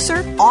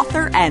producer,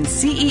 author, and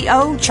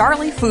CEO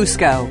Charlie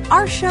Fusco.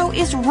 Our show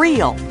is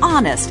real,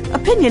 honest,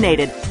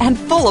 opinionated, and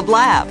full of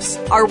laughs.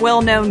 Our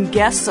well-known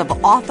guests of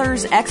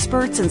authors,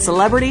 experts, and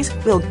celebrities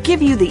will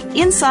give you the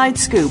inside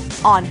scoop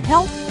on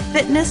health,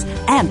 fitness,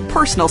 and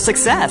personal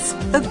success.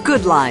 The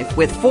Good Life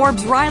with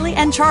Forbes, Riley,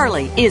 and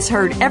Charlie is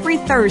heard every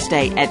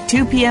Thursday at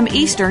 2 p.m.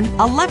 Eastern,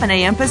 11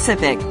 a.m.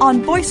 Pacific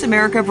on Voice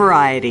America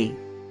Variety.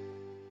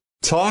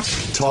 Talk,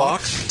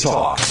 talk,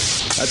 talk.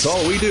 That's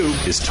all we do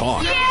is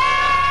talk.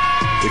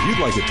 If you'd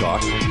like to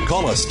talk,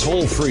 call us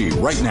toll-free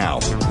right now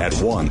at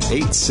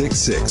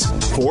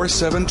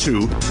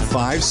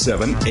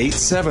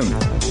 1-866-472-5787.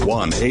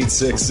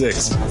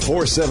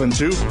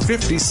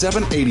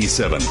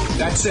 1-866-472-5787.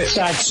 That's it.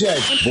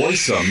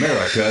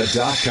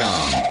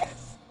 VoiceAmerica.com.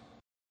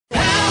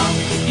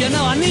 You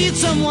know I need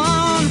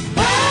someone.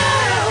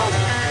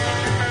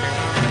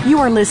 You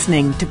are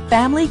listening to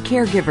Family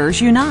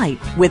Caregivers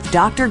Unite with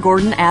Dr.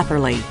 Gordon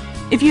Atherley.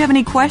 If you have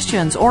any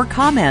questions or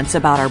comments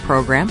about our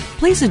program,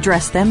 please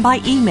address them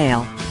by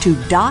email to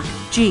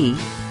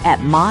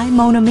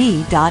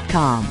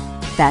docg@mymonami.com.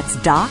 That's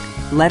doc,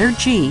 letter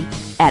G,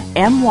 at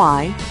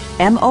mymonami.com.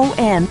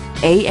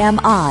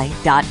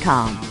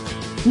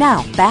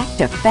 Now, back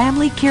to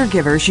Family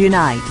Caregivers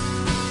Unite.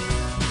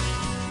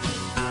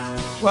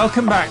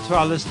 Welcome back to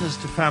our listeners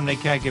to Family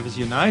Caregivers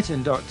Unite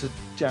and Dr.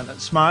 Janet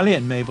Smylie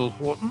and Mabel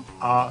Horton.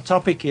 Our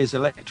topic is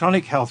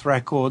electronic health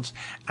records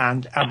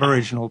and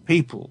Aboriginal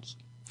peoples.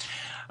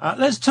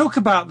 Let's talk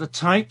about the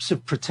types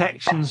of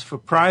protections for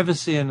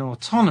privacy and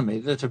autonomy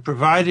that are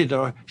provided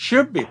or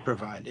should be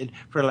provided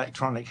for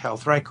electronic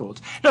health records.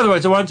 In other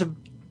words, I want to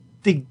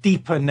dig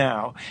deeper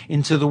now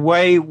into the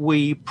way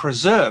we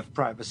preserve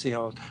privacy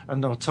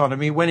and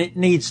autonomy when it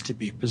needs to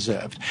be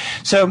preserved.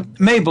 So,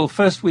 Mabel,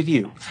 first with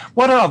you.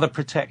 What are the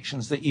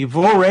protections that you've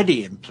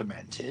already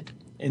implemented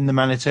in the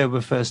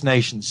Manitoba First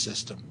Nations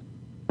system?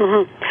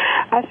 Mm-hmm.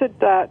 As it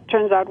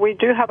turns out, we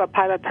do have a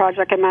pilot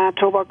project in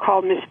Manitoba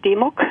called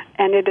Mistimuk,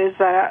 and it is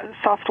a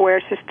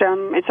software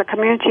system. It's a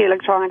community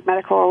electronic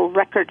medical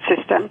record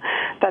system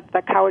that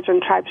the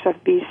Cowichan tribes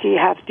of BC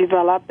have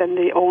developed, and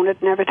they own it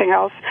and everything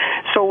else.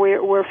 So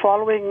we're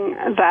following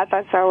that.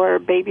 That's our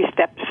baby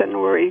steps, and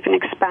we're even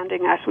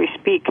expanding as we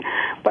speak.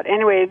 But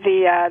anyway,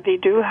 they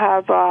do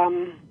have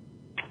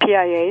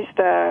PIAs,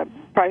 the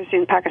privacy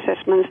impact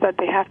assessments that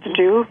they have to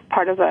do,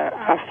 part of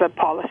the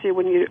policy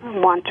when you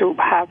want to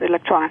have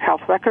electronic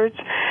health records.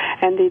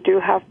 And they do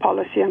have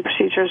policy and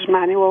procedures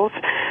manuals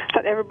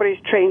that everybody's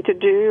trained to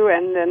do,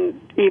 and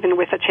then even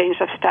with a change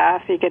of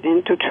staff, they get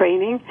into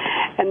training.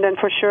 And then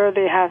for sure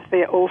they have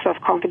the oath of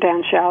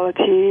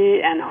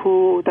confidentiality, and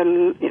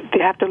they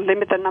have to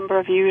limit the number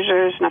of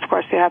users, and of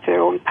course they have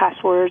their own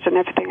passwords and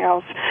everything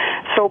else.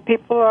 So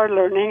people are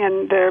learning,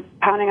 and they're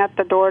pounding at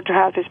the door to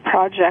have this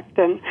project,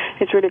 and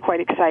it's really quite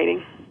exciting.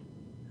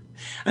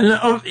 And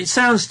it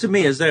sounds to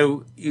me as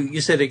though you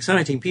said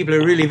exciting. People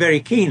are really very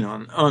keen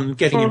on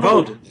getting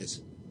involved in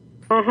this.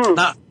 Mm-hmm.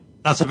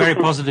 That's a very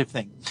positive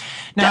thing.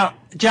 Now,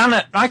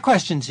 Janet, my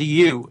question to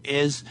you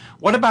is,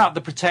 what about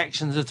the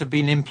protections that have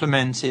been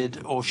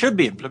implemented or should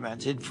be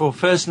implemented for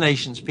First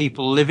Nations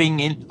people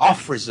living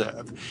off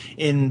reserve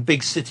in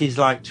big cities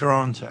like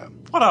Toronto?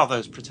 What are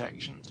those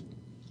protections?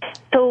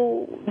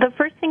 So the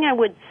first thing I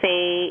would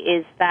say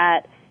is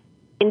that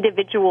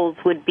individuals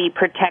would be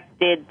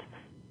protected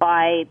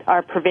by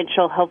our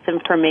Provincial Health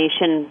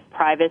Information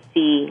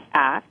Privacy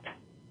Act,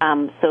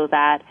 so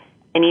that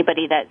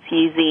anybody that's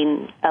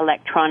using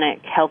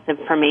electronic health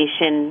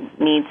information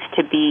needs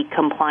to be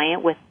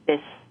compliant with this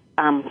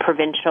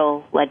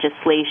provincial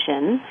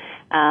legislation.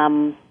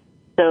 And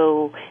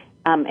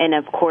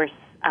of course,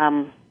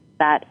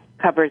 that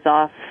covers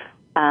off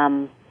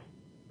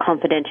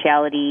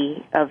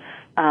confidentiality of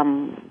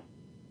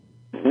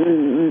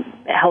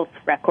health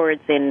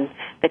records in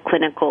the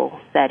clinical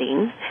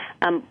setting.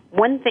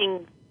 One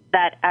thing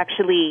that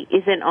actually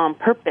isn't on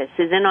purpose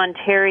is in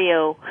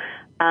Ontario,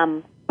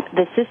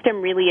 the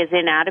system really is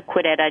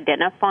inadequate at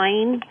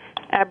identifying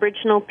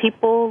Aboriginal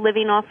people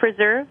living off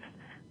reserve.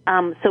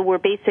 So we're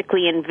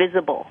basically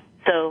invisible.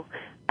 So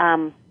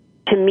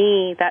to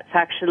me, that's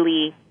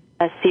actually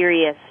a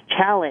serious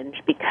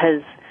challenge,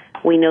 because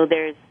we know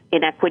there's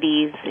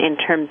inequities in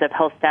terms of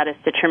health status,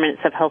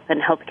 determinants of health,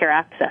 and healthcare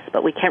access,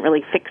 but we can't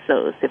really fix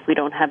those if we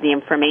don't have the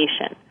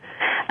information.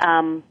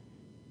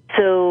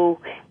 So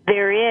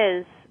there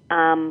is,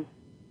 on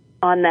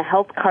the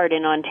health card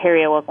in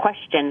Ontario, a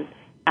question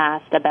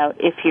asked about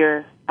if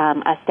you're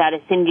a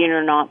status Indian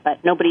or not,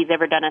 but nobody's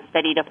ever done a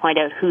study to find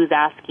out who's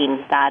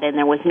asking that, and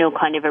there was no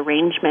kind of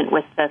arrangement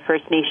with the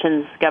First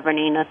Nations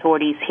governing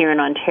authorities here in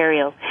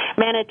Ontario.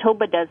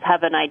 Manitoba does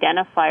have an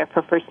identifier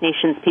for First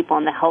Nations people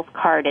on the health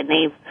card, and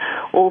they've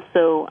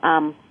also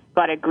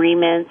got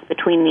agreements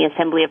between the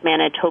Assembly of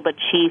Manitoba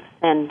Chiefs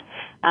and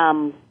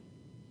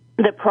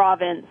the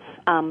province,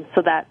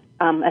 so that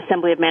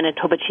Assembly of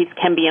Manitoba Chiefs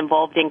can be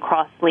involved in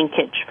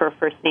cross-linkage for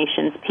First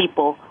Nations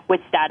people with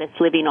status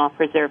living off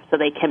reserve, so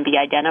they can be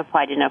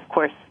identified. And of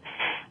course,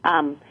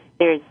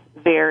 there's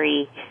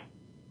very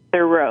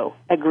thorough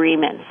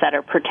agreements that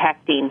are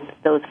protecting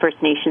those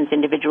First Nations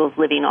individuals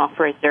living off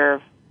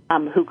reserve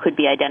who could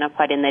be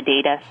identified in the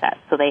data set.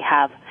 So they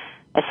have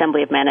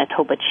Assembly of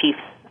Manitoba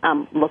Chiefs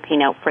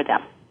looking out for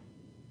them.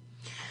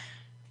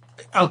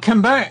 I'll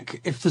come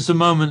back, if there's a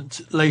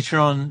moment later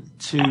on,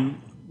 to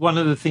one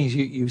of the things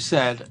you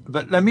said.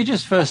 But let me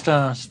just first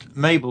ask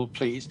Mabel,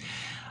 please.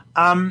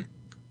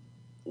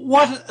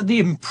 What are the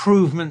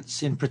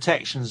improvements in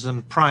protections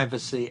and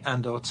privacy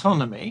and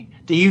autonomy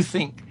do you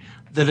think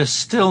that are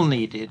still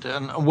needed,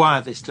 and why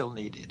are they still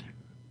needed?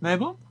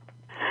 Mabel?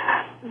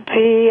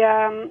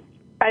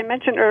 I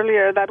mentioned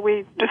earlier that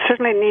we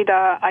certainly need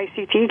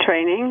ICT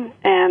training,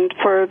 and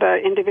for the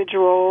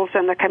individuals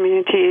and the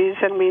communities,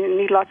 and we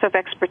need lots of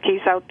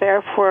expertise out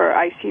there for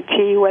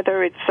ICT,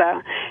 whether it's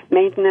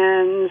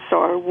maintenance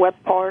or web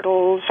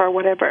portals or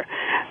whatever.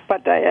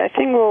 But I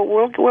think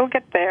we'll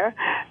get there.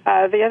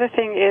 The other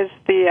thing is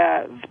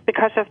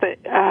because of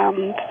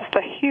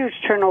the huge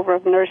turnover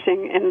of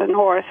nursing in the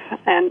north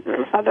and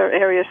other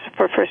areas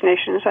for First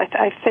Nations.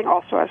 I think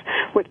also as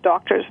with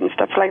doctors and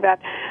stuff like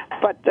that.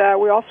 But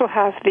we also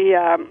have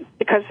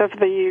because of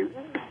the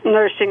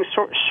nursing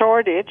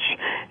shortage,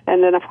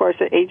 and then of course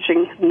the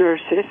aging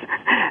nurses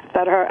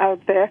that are out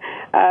there.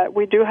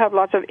 We do have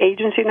lots of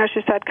agency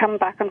nurses that come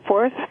back and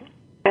forth.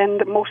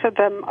 And most of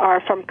them are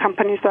from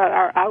companies that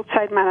are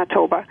outside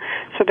Manitoba,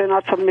 so they're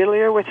not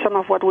familiar with some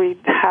of what we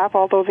have,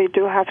 although they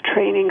do have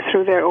training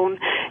through their own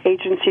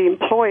agency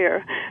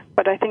employer.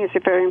 But I think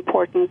it's very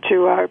important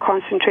to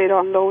concentrate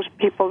on those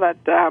people that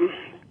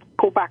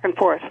go back and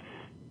forth.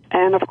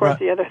 And, of course,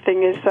 the other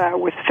thing is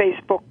with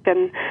Facebook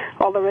and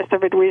all the rest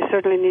of it, we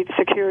certainly need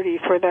security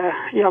for the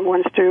young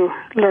ones to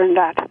learn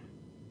that.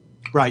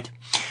 Right.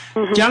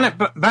 Mm-hmm. Janet,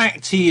 back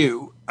to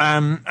you.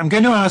 I'm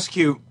going to ask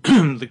you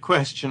the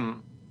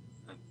question,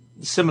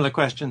 similar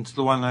question to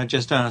the one I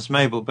just asked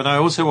Mabel, but I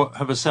also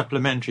have a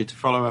supplementary to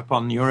follow up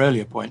on your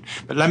earlier point.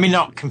 But let me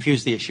not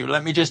confuse the issue.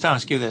 Let me just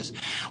ask you this.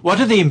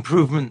 What are the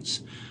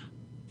improvements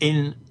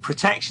in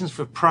protections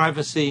for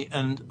privacy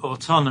and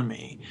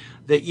autonomy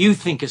that you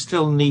think are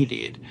still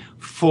needed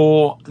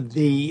for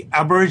the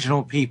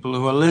Aboriginal people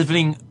who are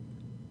living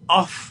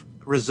off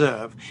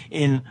reserve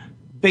in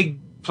big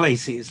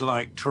places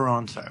like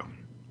Toronto?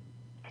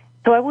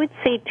 So I would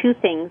say two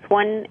things.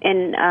 One,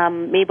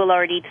 and Mabel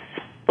already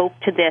spoke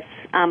to this,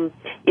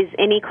 is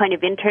any kind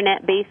of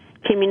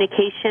Internet-based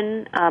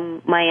communication.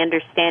 My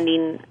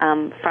understanding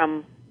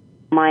from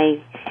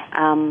my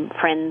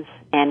friends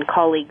and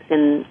colleagues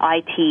in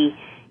IT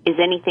is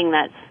anything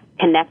that's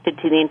connected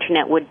to the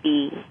Internet would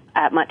be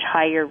at much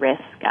higher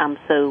risk.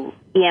 So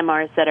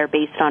EMRs that are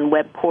based on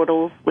web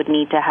portals would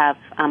need to have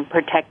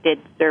protected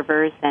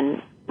servers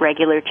and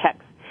regular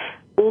checks.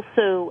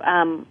 Also,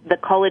 the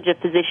College of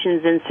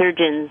Physicians and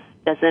Surgeons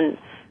doesn't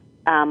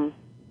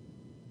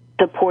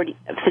support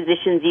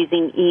physicians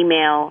using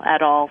email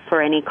at all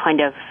for any kind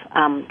of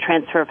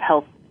transfer of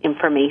health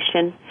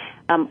information.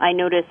 I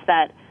noticed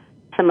that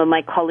some of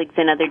my colleagues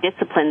in other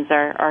disciplines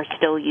are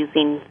still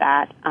using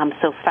that,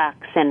 so fax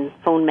and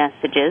phone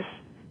messages.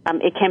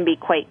 It can be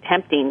quite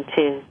tempting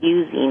to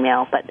use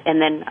email,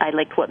 and then I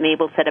liked what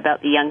Mabel said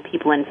about the young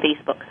people in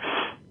Facebook.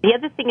 The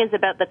other thing is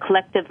about the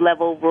collective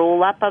level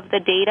roll-up of the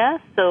data.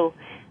 So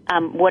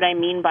what I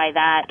mean by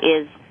that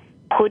is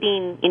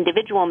putting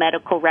individual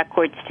medical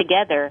records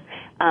together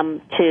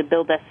to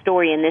build a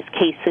story. In this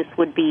case, this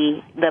would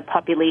be the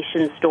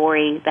population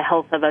story, the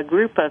health of a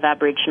group of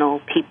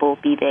Aboriginal people,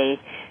 be they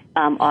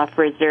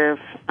off-reserve,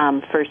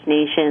 First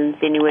Nations,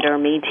 Inuit or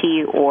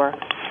Métis, or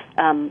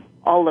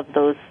all of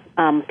those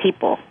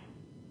people.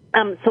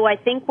 So I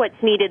think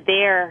what's needed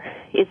there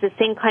is the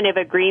same kind of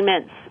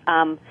agreements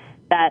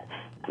that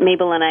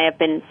Mabel and I have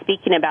been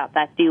speaking about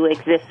that do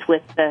exist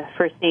with the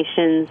First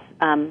Nations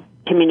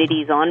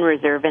communities on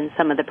reserve and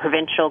some of the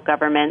provincial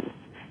governments.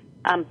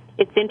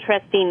 It's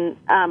interesting,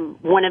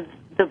 one of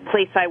the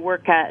place I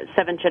work at,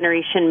 Seventh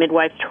Generation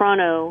Midwives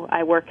Toronto,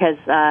 I work as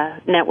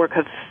a network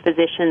of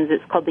physicians.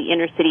 It's called the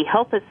Inner City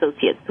Health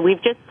Associates.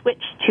 We've just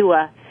switched to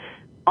a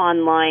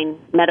online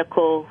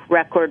medical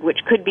record, which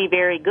could be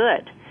very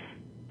good.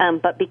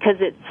 But because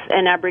it's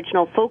an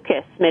Aboriginal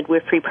focus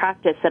midwifery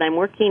practice that I'm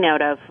working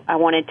out of, I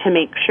wanted to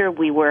make sure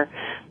we were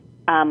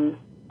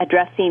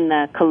addressing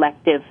the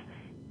collective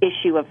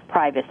issue of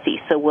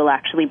privacy. So we'll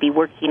actually be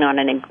working on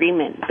an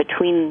agreement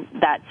between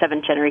that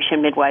Seventh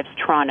Generation Midwives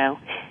Toronto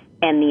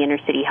and the Inner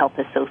City Health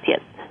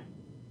Associates.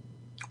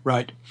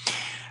 Right.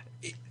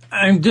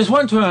 I just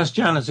want to ask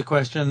Janice a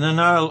question, and then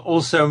I'll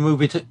also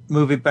move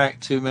it back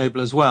to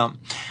Mabel as well.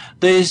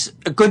 There's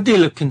a good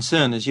deal of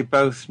concern, as you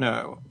both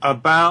know,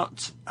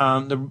 about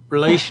the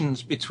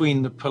relations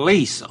between the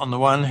police on the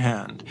one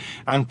hand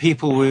and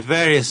people with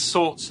various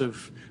sorts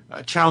of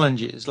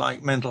challenges,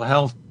 like mental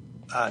health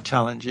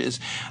challenges,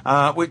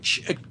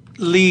 which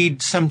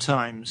lead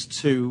sometimes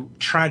to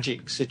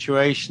tragic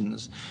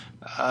situations.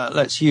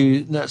 Let's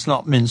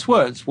not mince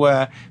words,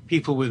 where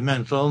people with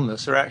mental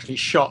illness are actually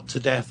shot to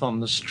death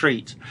on the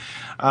street.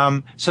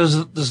 So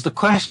there's the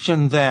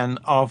question then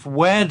of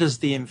where does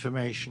the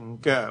information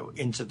go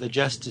into the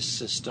justice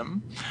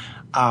system?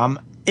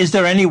 Is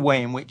there any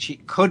way in which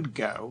it could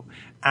go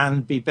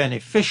and be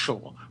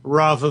beneficial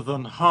rather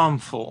than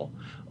harmful?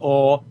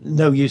 or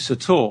no use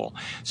at all.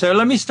 So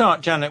let me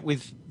start, Janet,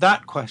 with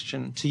that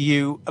question to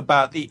you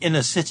about the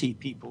inner city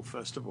people,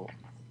 first of all.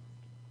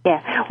 Yeah,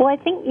 well, I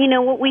think,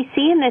 what we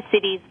see in the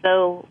cities,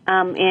 though,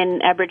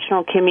 in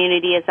Aboriginal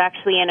community is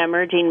actually an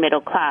emerging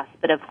middle class.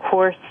 But, of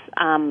course,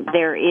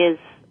 there is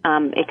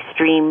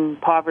extreme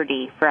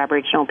poverty for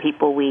Aboriginal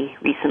people. We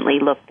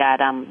recently looked at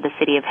the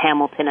city of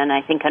Hamilton, and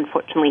I think,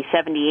 unfortunately,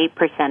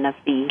 78% of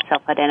the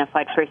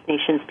self-identified First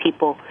Nations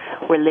people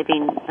were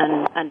living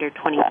under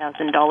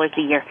 $20,000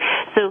 a year.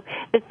 So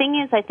the thing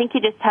is, I think you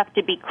just have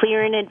to be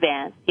clear in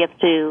advance. You have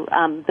to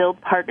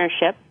build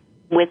partnerships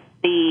with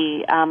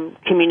the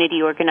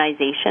community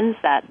organizations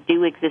that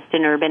do exist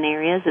in urban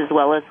areas as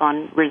well as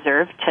on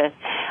reserve to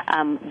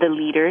the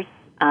leaders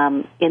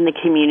in the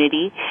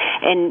community.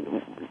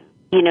 And,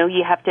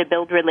 you have to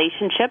build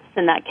relationships,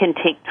 and that can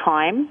take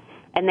time.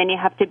 And then you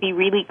have to be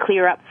really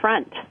clear up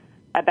front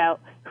about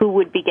who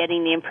would be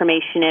getting the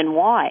information and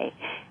why,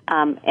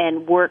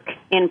 and work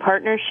in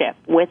partnership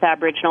with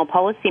Aboriginal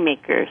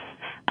policymakers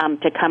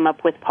to come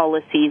up with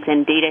policies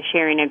and data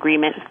sharing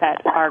agreements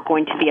that are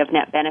going to be of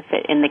net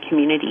benefit in the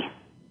community.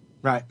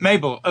 Right.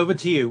 Mabel, over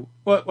to you.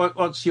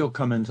 What's your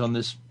comment on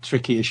this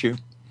tricky issue?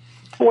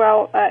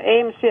 Well,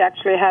 AMC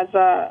actually has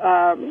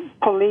a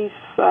police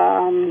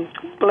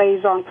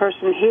liaison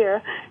person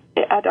here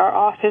at our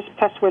office,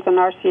 plus with an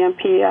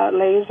RCMP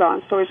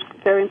liaison. So it's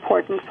very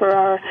important for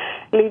our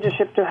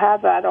leadership to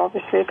have that,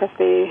 obviously, because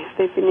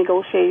they've been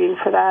negotiating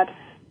for that.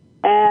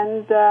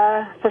 And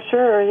for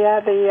sure,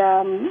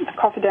 the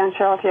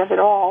confidentiality of it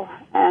all.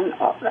 And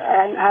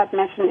I had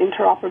mentioned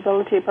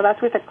interoperability, but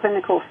that's with the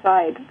clinical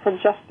side. For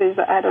justice,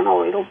 I don't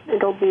know, it'll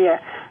be a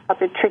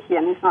bit tricky,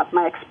 and it's not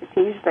my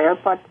expertise there.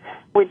 But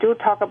we do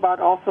talk about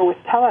also with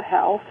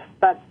telehealth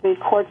that the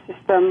court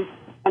system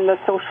and the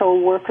social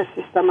worker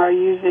system are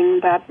using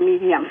that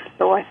medium.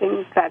 So I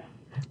think that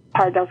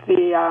part of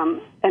the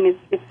and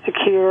it's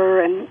secure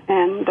and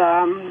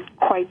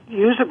quite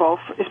usable,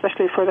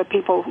 especially for the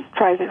people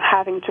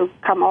having to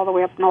come all the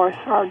way up north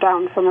or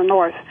down from the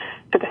north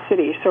to the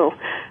city. So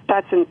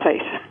that's in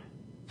place.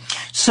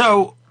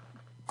 So,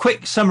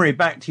 quick summary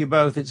back to you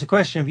both. It's a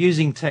question of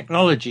using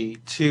technology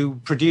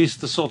to produce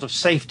the sort of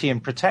safety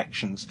and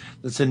protections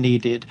that are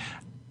needed,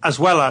 as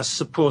well as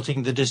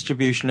supporting the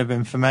distribution of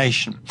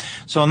information.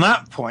 So on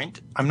that point,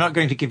 I'm not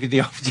going to give you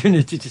the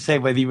opportunity to say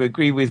whether you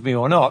agree with me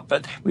or not,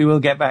 but we will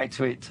get back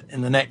to it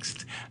in the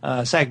next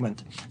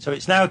segment. So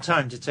it's now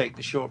time to take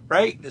the short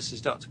break. This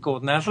is Dr.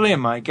 Gordon Atherley,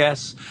 and my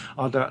guests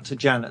are Dr.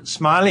 Janet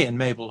Smylie and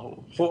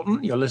Mabel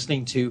Horton. You're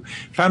listening to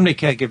Family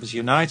Caregivers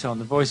Unite on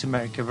the Voice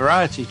America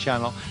Variety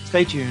Channel.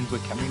 Stay tuned, we're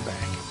coming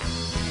back.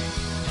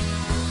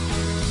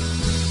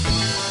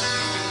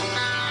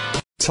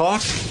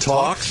 Talk,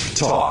 talk,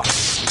 talk.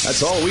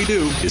 That's all we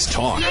do is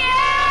talk.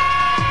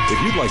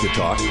 If you'd like to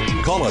talk,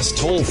 call us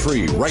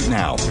toll-free right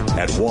now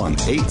at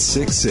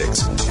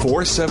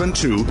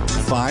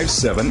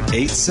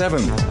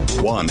 1-866-472-5787.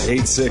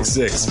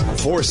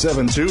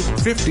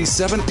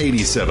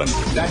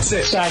 1-866-472-5787. That's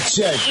it.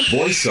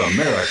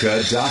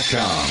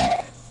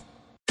 VoiceAmerica.com.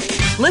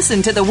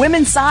 Listen to the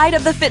women's side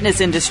of the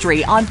fitness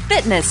industry on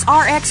Fitness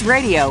RX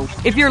Radio.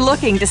 If you're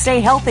looking to stay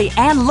healthy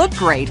and look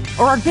great,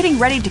 or are getting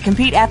ready to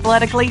compete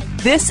athletically,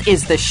 this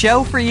is the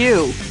show for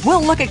you.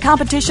 We'll look at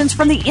competitions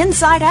from the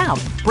inside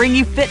out, bring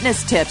you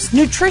fitness tips,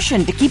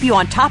 nutrition to keep you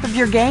on top of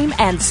your game,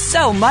 and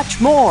so much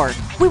more.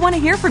 We want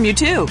to hear from you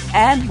too,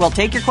 and we'll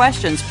take your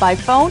questions by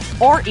phone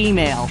or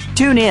email.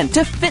 Tune in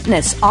to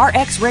Fitness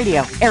RX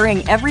Radio,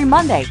 airing every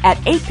Monday at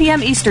 8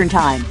 p.m. Eastern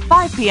Time,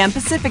 5 p.m.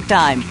 Pacific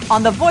Time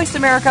on the Voice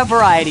America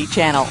Variety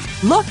Channel.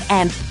 Look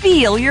and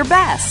feel your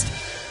best.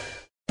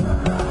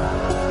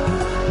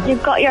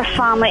 You've got your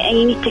family and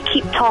you need to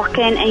keep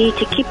talking and you need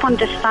to keep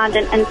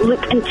understanding and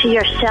look into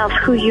yourself,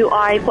 who you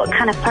are, what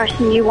kind of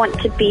person you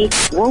want to be.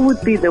 What would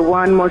be the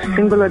one most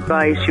simple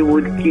advice you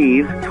would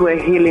give to a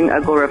healing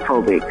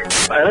agoraphobic?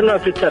 I don't know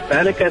if it's a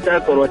panic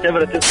attack or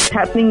whatever it is. It's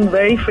happening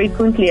very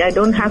frequently. I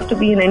don't have to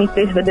be in any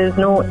place where there's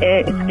no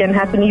air. It can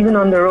happen even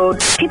on the road.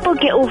 People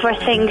get over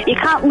things. You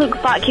can't look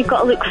back. You've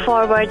got to look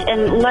forward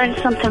and learn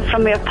something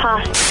from your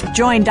past.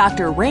 Join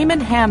Dr.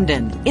 Raymond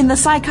Hamden in the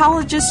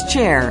Psychologist's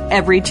Chair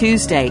every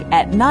Tuesday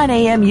at 9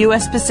 a.m.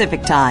 U.S.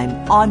 Pacific Time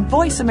on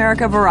Voice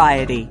America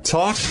Variety.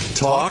 Talk,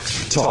 talk,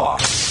 talk.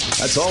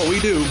 That's all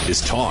we do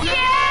is talk.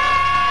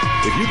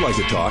 If you'd like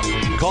to talk,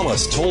 call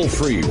us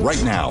toll-free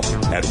right now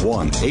at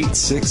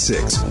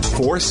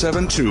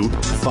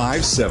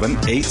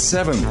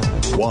 1-866-472-5787.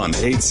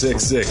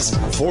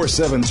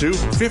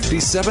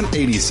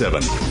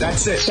 1-866-472-5787.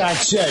 That's it.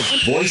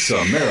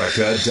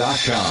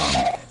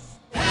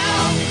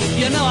 VoiceAmerica.com.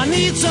 You know I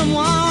need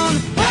someone.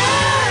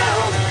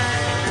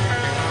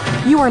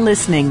 You are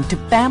listening to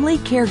Family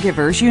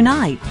Caregivers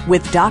Unite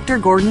with Dr.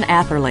 Gordon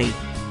Atherley.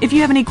 If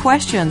you have any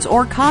questions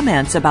or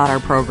comments about our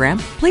program,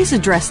 please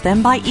address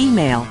them by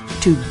email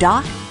to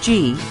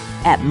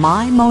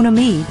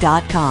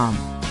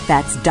docg@mymonami.com.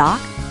 That's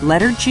doc,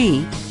 letter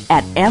G,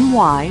 at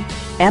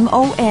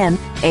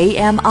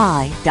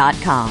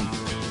mymonami.com.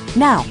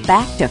 Now,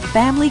 back to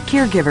Family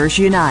Caregivers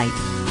Unite.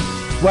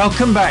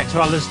 Welcome back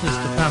to our listeners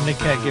to Family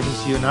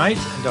Caregivers Unite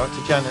and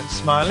Dr. Janet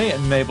Smylie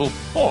and Mabel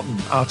Horton.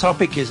 Our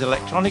topic is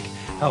electronic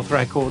health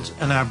records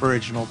and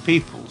Aboriginal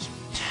peoples.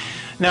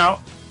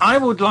 Now, I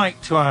would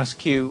like to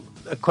ask you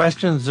a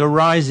question that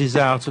arises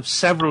out of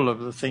several of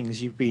the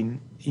things you've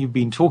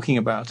been talking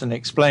about and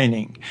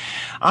explaining.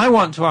 I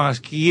want to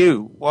ask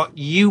you what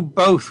you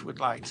both would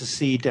like to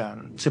see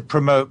done to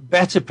promote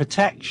better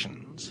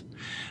protections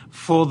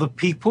for the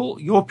people,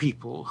 your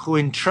people, who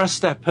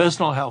entrust their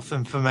personal health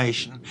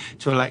information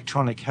to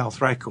electronic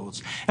health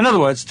records. In other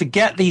words, to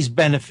get these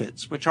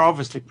benefits, which are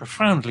obviously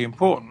profoundly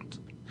important,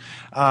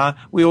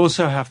 we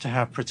also have to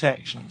have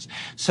protections.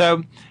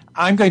 So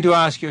I'm going to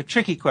ask you a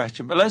tricky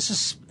question, but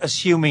let's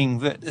assume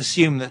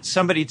that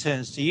somebody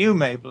turns to you,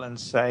 Mabel, and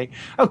say,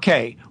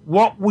 okay,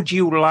 what would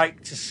you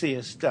like to see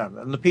us done?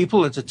 And the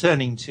people that are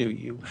turning to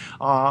you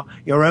are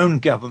your own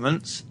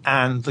governments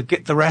and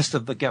the rest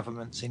of the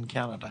governments in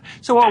Canada.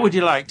 So what would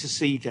you like to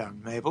see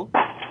done, Mabel?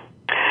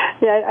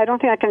 Yeah, I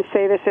don't think I can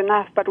say this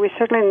enough, but we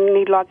certainly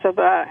need lots of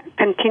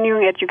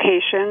continuing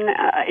education,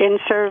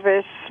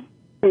 in-service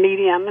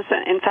mediums.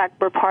 In fact,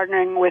 we're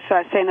partnering with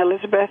St.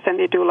 Elizabeth, and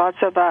they do lots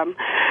of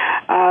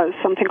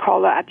something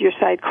called At Your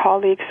Side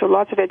Colleagues, so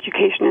lots of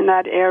education in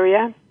that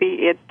area,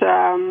 be it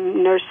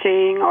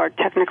nursing or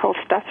technical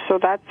stuff. So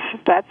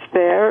that's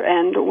there,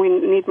 and we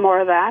need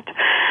more of that.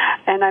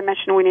 And I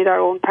mentioned we need our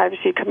own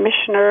privacy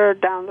commissioner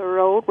down the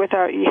road with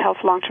our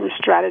eHealth long-term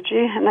strategy,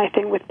 and I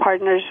think with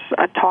partners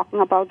talking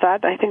about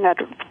that, I think that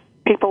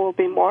people will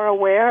be more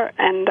aware,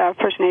 and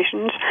First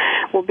Nations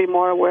will be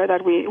more aware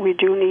that we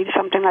do need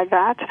something like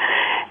that.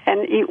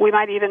 And we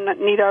might even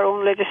need our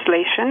own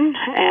legislation,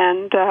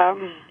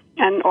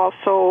 and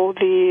also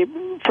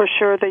for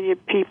sure the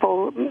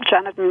people,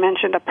 Janet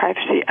mentioned the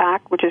Privacy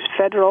Act, which is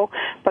federal,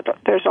 but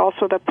there's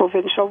also the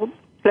provincial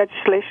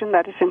legislation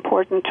that is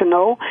important to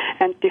know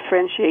and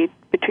differentiate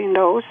between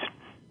those.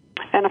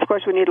 And, of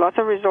course, we need lots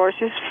of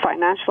resources,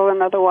 financial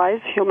and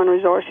otherwise, human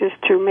resources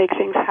to make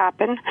things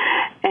happen.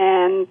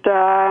 And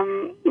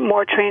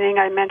more training,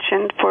 I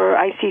mentioned, for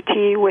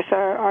ICT with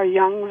our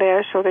young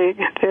there, so they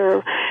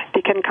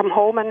can come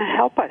home and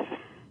help us.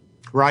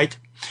 Right.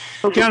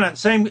 Mm-hmm. Janet,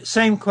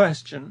 same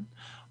question.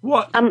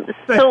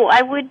 So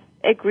I would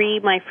agree.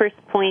 My first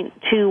point,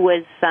 too,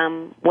 was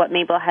what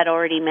Mabel had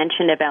already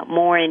mentioned about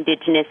more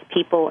Indigenous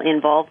people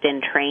involved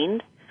and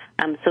trained.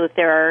 So if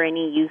there are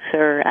any youth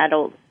or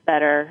adults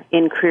that are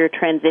in career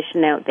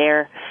transition out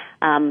there,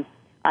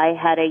 I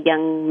had a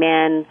young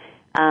man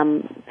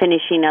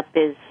finishing up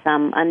his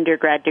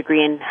undergrad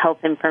degree in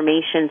health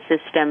information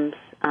systems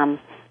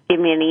give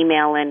me an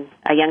email, and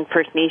a young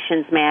First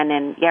Nations man,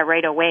 and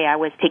right away I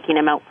was taking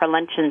him out for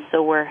lunch, and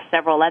so were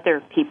several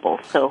other people.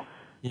 So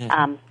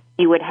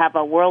you would have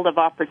a world of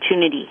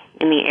opportunity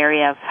in the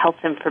area of health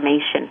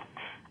information.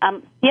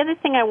 The other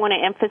thing I want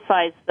to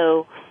emphasize,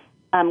 though,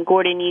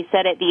 Gordon, you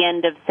said at the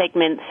end of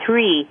segment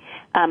 3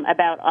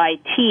 about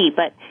IT,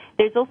 but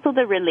there's also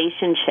the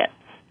relationships.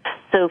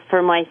 So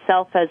for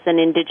myself as an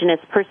Indigenous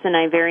person,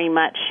 I very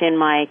much in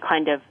my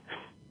kind of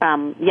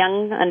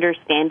young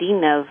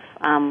understanding of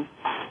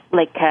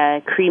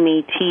Cree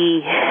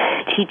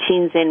Métis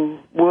teachings and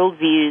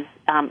worldviews,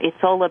 it's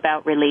all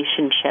about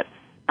relationships,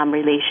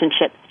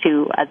 relationships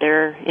to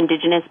other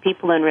Indigenous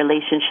people and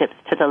relationships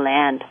to the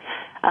land.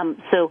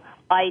 So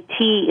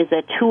IT is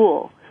a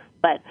tool,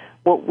 but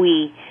what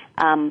we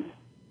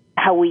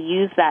how we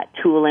use that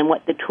tool and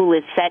what the tool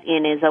is set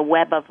in is a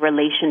web of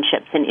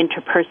relationships and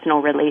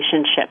interpersonal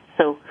relationships.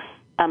 So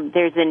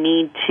there's a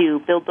need to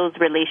build those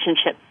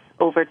relationships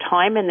over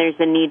time, and there's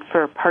a need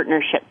for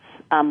partnerships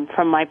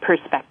from my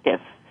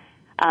perspective.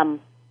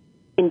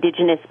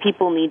 Indigenous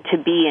people need to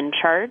be in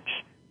charge,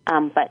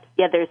 but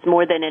there's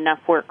more than enough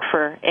work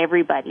for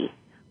everybody.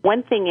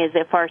 One thing is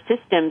if our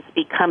systems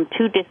become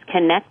too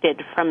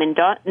disconnected from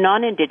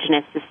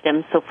non-Indigenous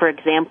systems, so for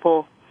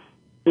example,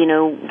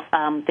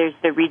 there's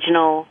the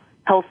regional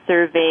health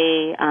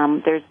survey.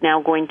 There's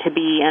now going to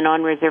be a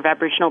non-reserve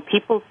Aboriginal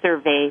people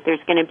survey. There's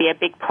going to be a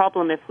big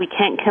problem if we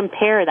can't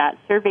compare that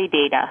survey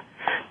data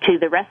to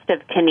the rest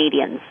of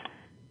Canadians.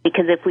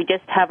 Because if we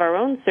just have our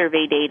own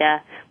survey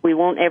data, we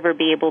won't ever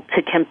be able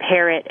to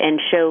compare it and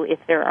show if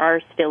there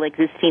are still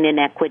existing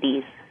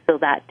inequities. So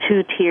that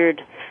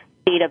two-tiered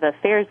state of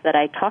affairs that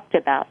I talked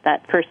about,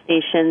 that First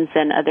Nations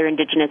and other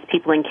Indigenous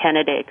people in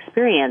Canada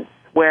experience,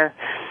 where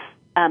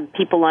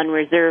people on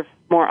reserve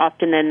more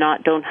often than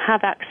not don't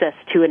have access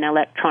to an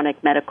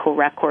electronic medical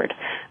record.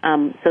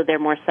 So they're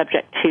more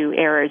subject to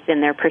errors in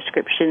their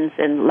prescriptions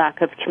and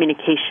lack of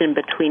communication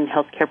between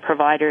healthcare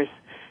providers.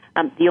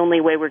 The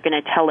only way we're going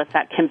to tell if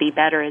that can be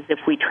better is if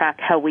we track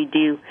how we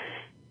do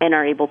and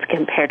are able to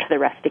compare to the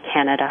rest of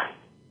Canada.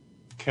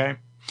 Okay.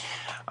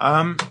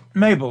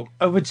 Mabel,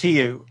 over to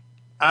you.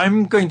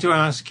 I'm going to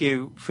ask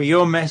you for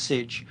your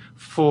message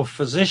for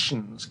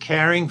physicians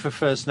caring for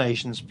First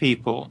Nations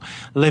people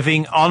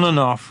living on and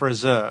off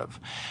reserve.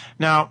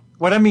 Now,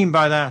 what I mean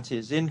by that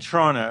is in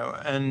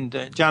Toronto,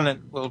 and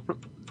Janet will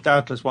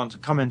doubtless want to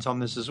comment on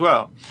this as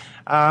well,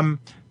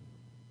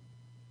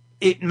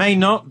 it may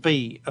not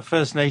be a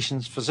First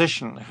Nations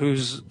physician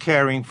who's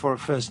caring for a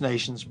First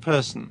Nations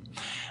person.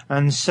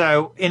 And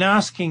so in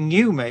asking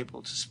you,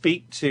 Mabel, to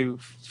speak to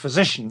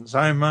physicians,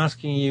 I'm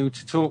asking you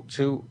to talk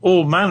to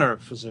all manner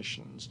of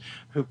physicians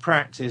who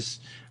practice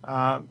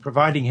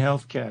providing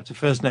healthcare to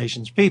First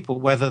Nations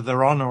people, whether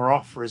they're on or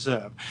off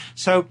reserve.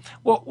 So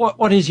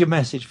what is your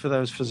message for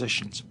those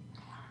physicians?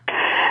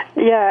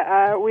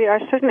 Yeah, we are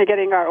certainly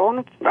getting our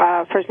own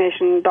First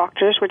Nation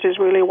doctors, which is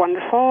really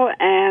wonderful.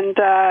 And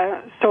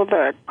so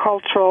the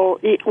cultural,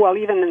 well,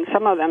 even in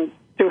some of them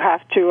do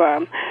have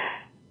to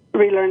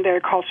relearn their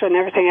culture and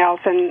everything else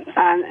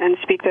and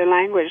speak their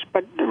language.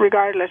 But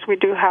regardless, we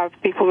do have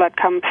people that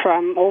come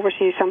from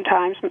overseas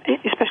sometimes,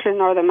 especially in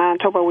northern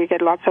Manitoba. We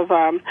get lots of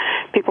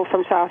people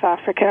from South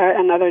Africa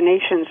and other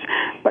nations.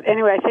 But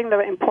anyway, I think the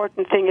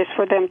important thing is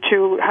for them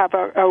to have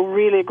a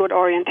really good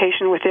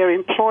orientation with their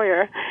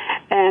employer,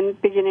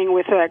 and beginning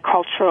with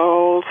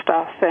cultural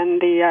stuff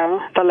and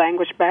the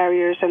language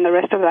barriers and the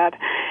rest of that.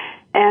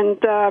 And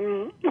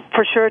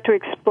for sure to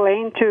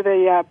explain to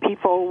the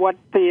people what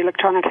the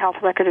electronic health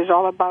record is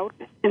all about,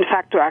 in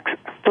fact,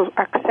 to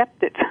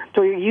accept it,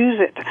 to use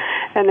it,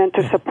 and then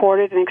to support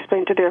it and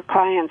explain to their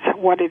clients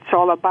what it's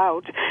all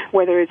about,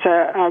 whether it's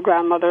a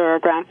grandmother or a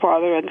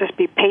grandfather, and just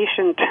be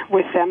patient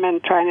with them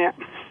and trying to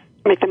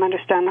make them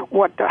understand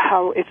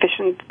how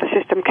efficient the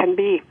system can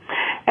be.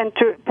 And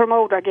to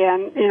promote,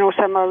 again,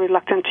 some are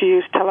reluctant to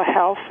use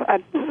telehealth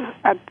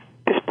at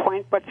this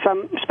point, but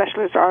some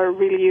specialists are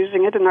really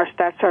using it, and our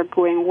stats are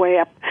going way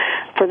up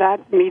for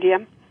that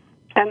medium.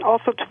 And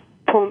also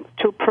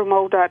to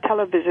promote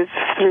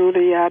televisits through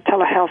the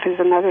telehealth is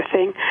another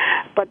thing.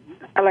 But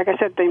like I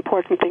said, the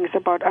important thing is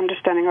about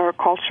understanding our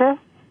culture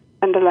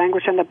and the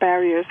language and the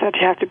barriers, that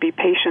you have to be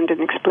patient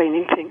in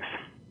explaining things.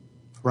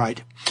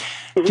 Right.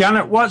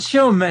 Janet, what's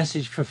your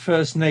message for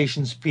First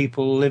Nations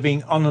people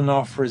living on and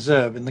off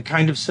reserve in the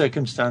kind of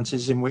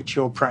circumstances in which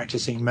you're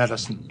practicing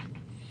medicine?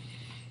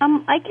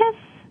 I guess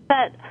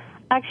that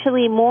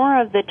actually more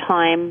of the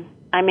time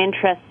I'm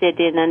interested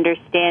in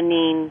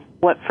understanding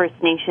what First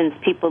Nations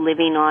people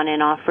living on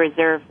and off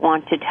reserve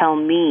want to tell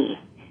me,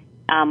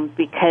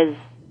 because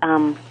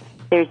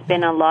there's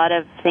been a lot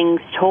of things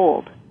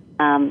told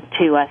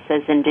to us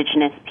as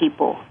Indigenous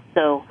people.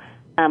 So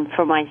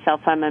for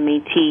myself, I'm a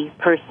Métis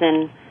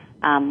person,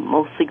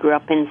 mostly grew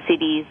up in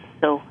cities.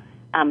 So,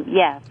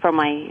 for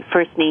my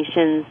First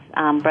Nations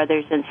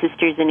brothers and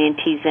sisters and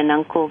aunties and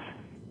uncles,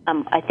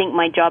 I think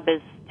my job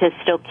is to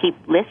still keep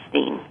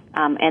listening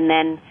and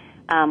then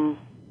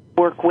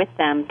work with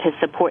them to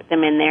support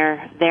them in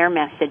their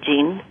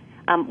messaging.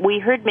 We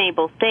heard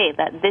Mabel say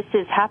that this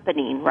is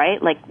happening,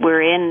 right? Like,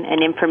 we're in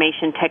an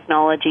information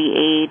technology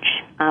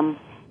age.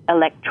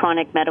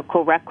 Electronic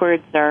medical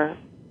records are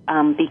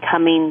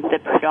becoming the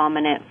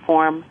predominant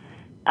form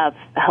of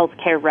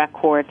healthcare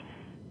record.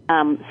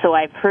 So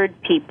I've heard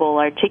people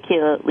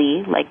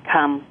articulately,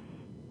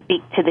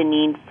 speak to the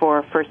need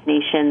for First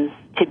Nations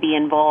to be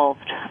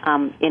involved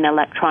in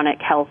electronic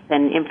health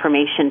and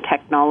information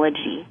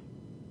technology.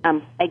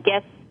 I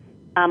guess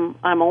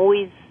I'm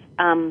always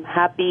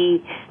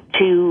happy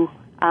to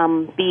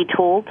be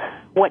told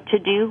what to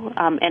do,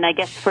 and I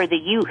guess for the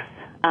youth,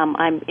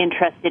 I'm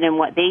interested in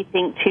what they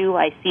think too.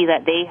 I see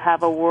that they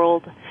have a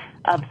world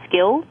of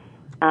skills,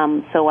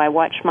 so I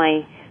watch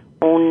my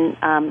own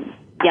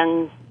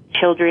young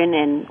children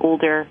and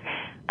older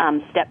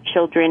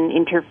stepchildren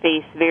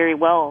interface very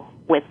well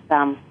with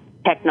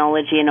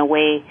technology in a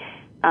way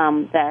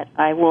that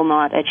I will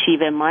not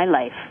achieve in my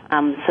life.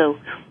 So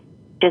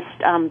just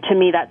to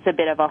me, that's a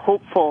bit of a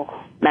hopeful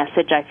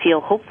message. I feel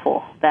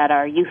hopeful that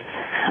our youth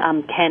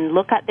can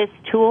look at this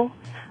tool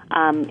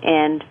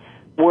and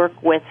work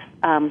with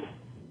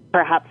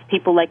perhaps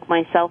people like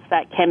myself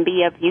that can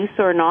be of use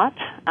or not,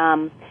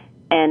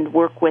 and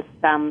work with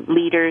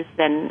leaders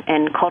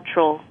and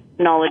cultural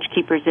knowledge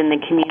keepers in the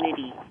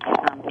community,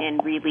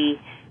 and really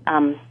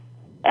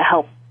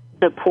help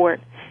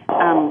support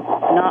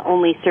not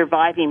only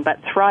surviving but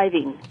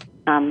thriving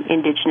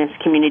Indigenous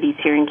communities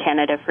here in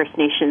Canada, First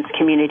Nations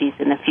communities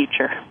in the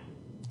future.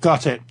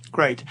 Got it.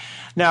 Great.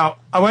 Now,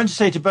 I want to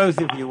say to both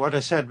of you what I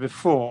said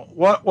before.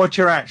 What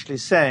you're actually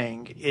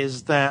saying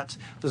is that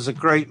there's a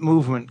great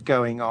movement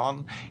going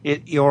on.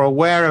 You're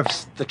aware of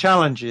the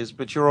challenges,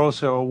 but you're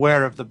also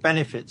aware of the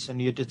benefits,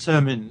 and you're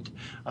determined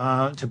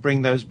to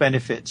bring those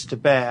benefits to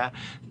bear.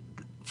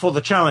 For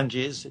the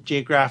challenges,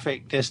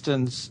 geographic,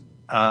 distance,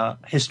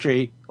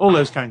 history, all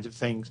those kinds of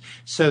things,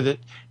 so that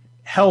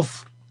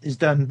health is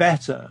done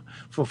better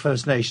for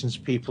First Nations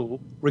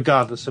people,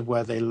 regardless of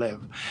where they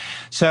live.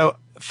 So,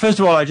 first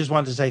of all, I just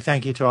want to say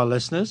thank you to our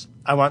listeners.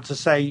 I want to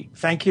say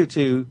thank you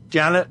to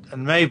Janet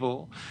and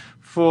Mabel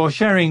for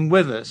sharing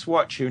with us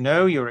what you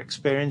know, your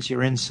experience,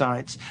 your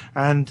insights,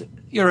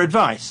 and your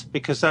advice,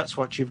 because that's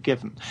what you've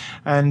given.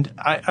 And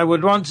I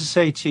would want to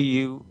say to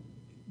you,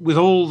 with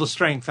all the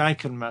strength I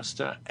can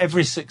muster,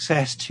 every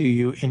success to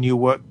you in your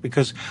work,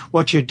 because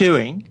what you're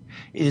doing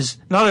is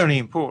not only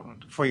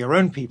important for your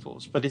own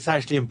peoples, but it's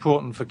actually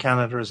important for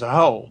Canada as a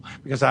whole,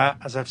 because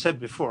as I've said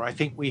before, I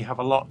think we have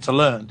a lot to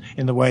learn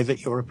in the way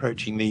that you're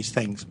approaching these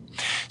things.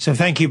 So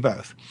thank you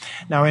both.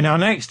 Now, in our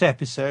next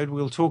episode,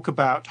 we'll talk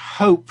about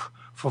hope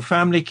for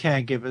family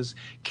caregivers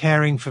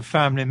caring for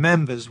family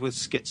members with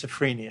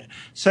schizophrenia.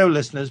 So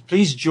listeners,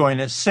 please join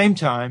us, same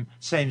time,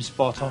 same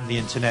spot on the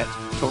internet.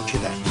 Talk to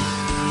you then.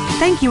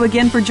 Thank you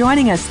again for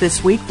joining us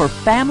this week for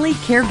Family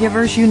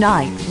Caregivers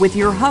Unite with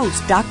your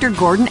host, Dr.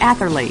 Gordon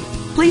Atherley.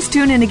 Please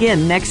tune in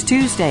again next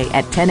Tuesday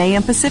at 10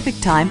 a.m. Pacific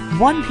Time,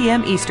 1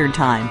 p.m. Eastern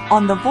Time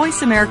on the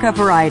Voice America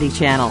Variety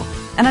Channel.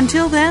 And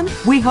until then,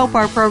 we hope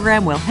our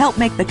program will help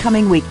make the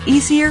coming week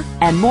easier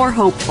and more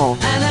hopeful.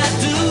 And I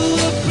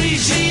do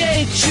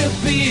appreciate you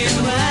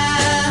being around.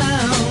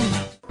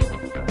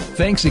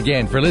 Thanks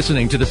again for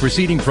listening to the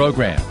preceding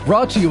program,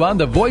 brought to you on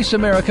the Voice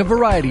America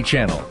Variety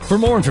Channel. For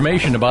more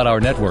information about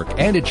our network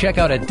and to check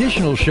out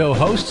additional show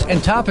hosts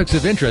and topics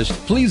of interest,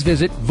 please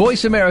visit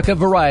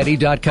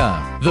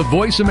voiceamericavariety.com. The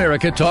Voice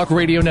America Talk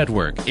Radio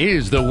Network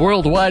is the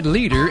worldwide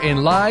leader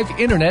in live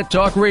Internet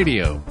talk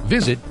radio.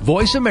 Visit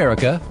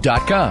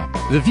voiceamerica.com.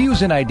 The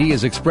views and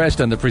ideas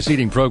expressed on the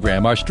preceding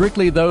program are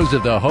strictly those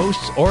of the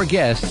hosts or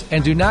guests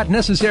and do not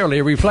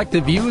necessarily reflect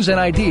the views and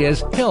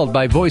ideas held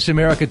by Voice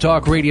America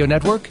Talk Radio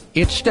Network,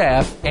 its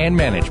staff, and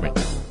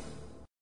management.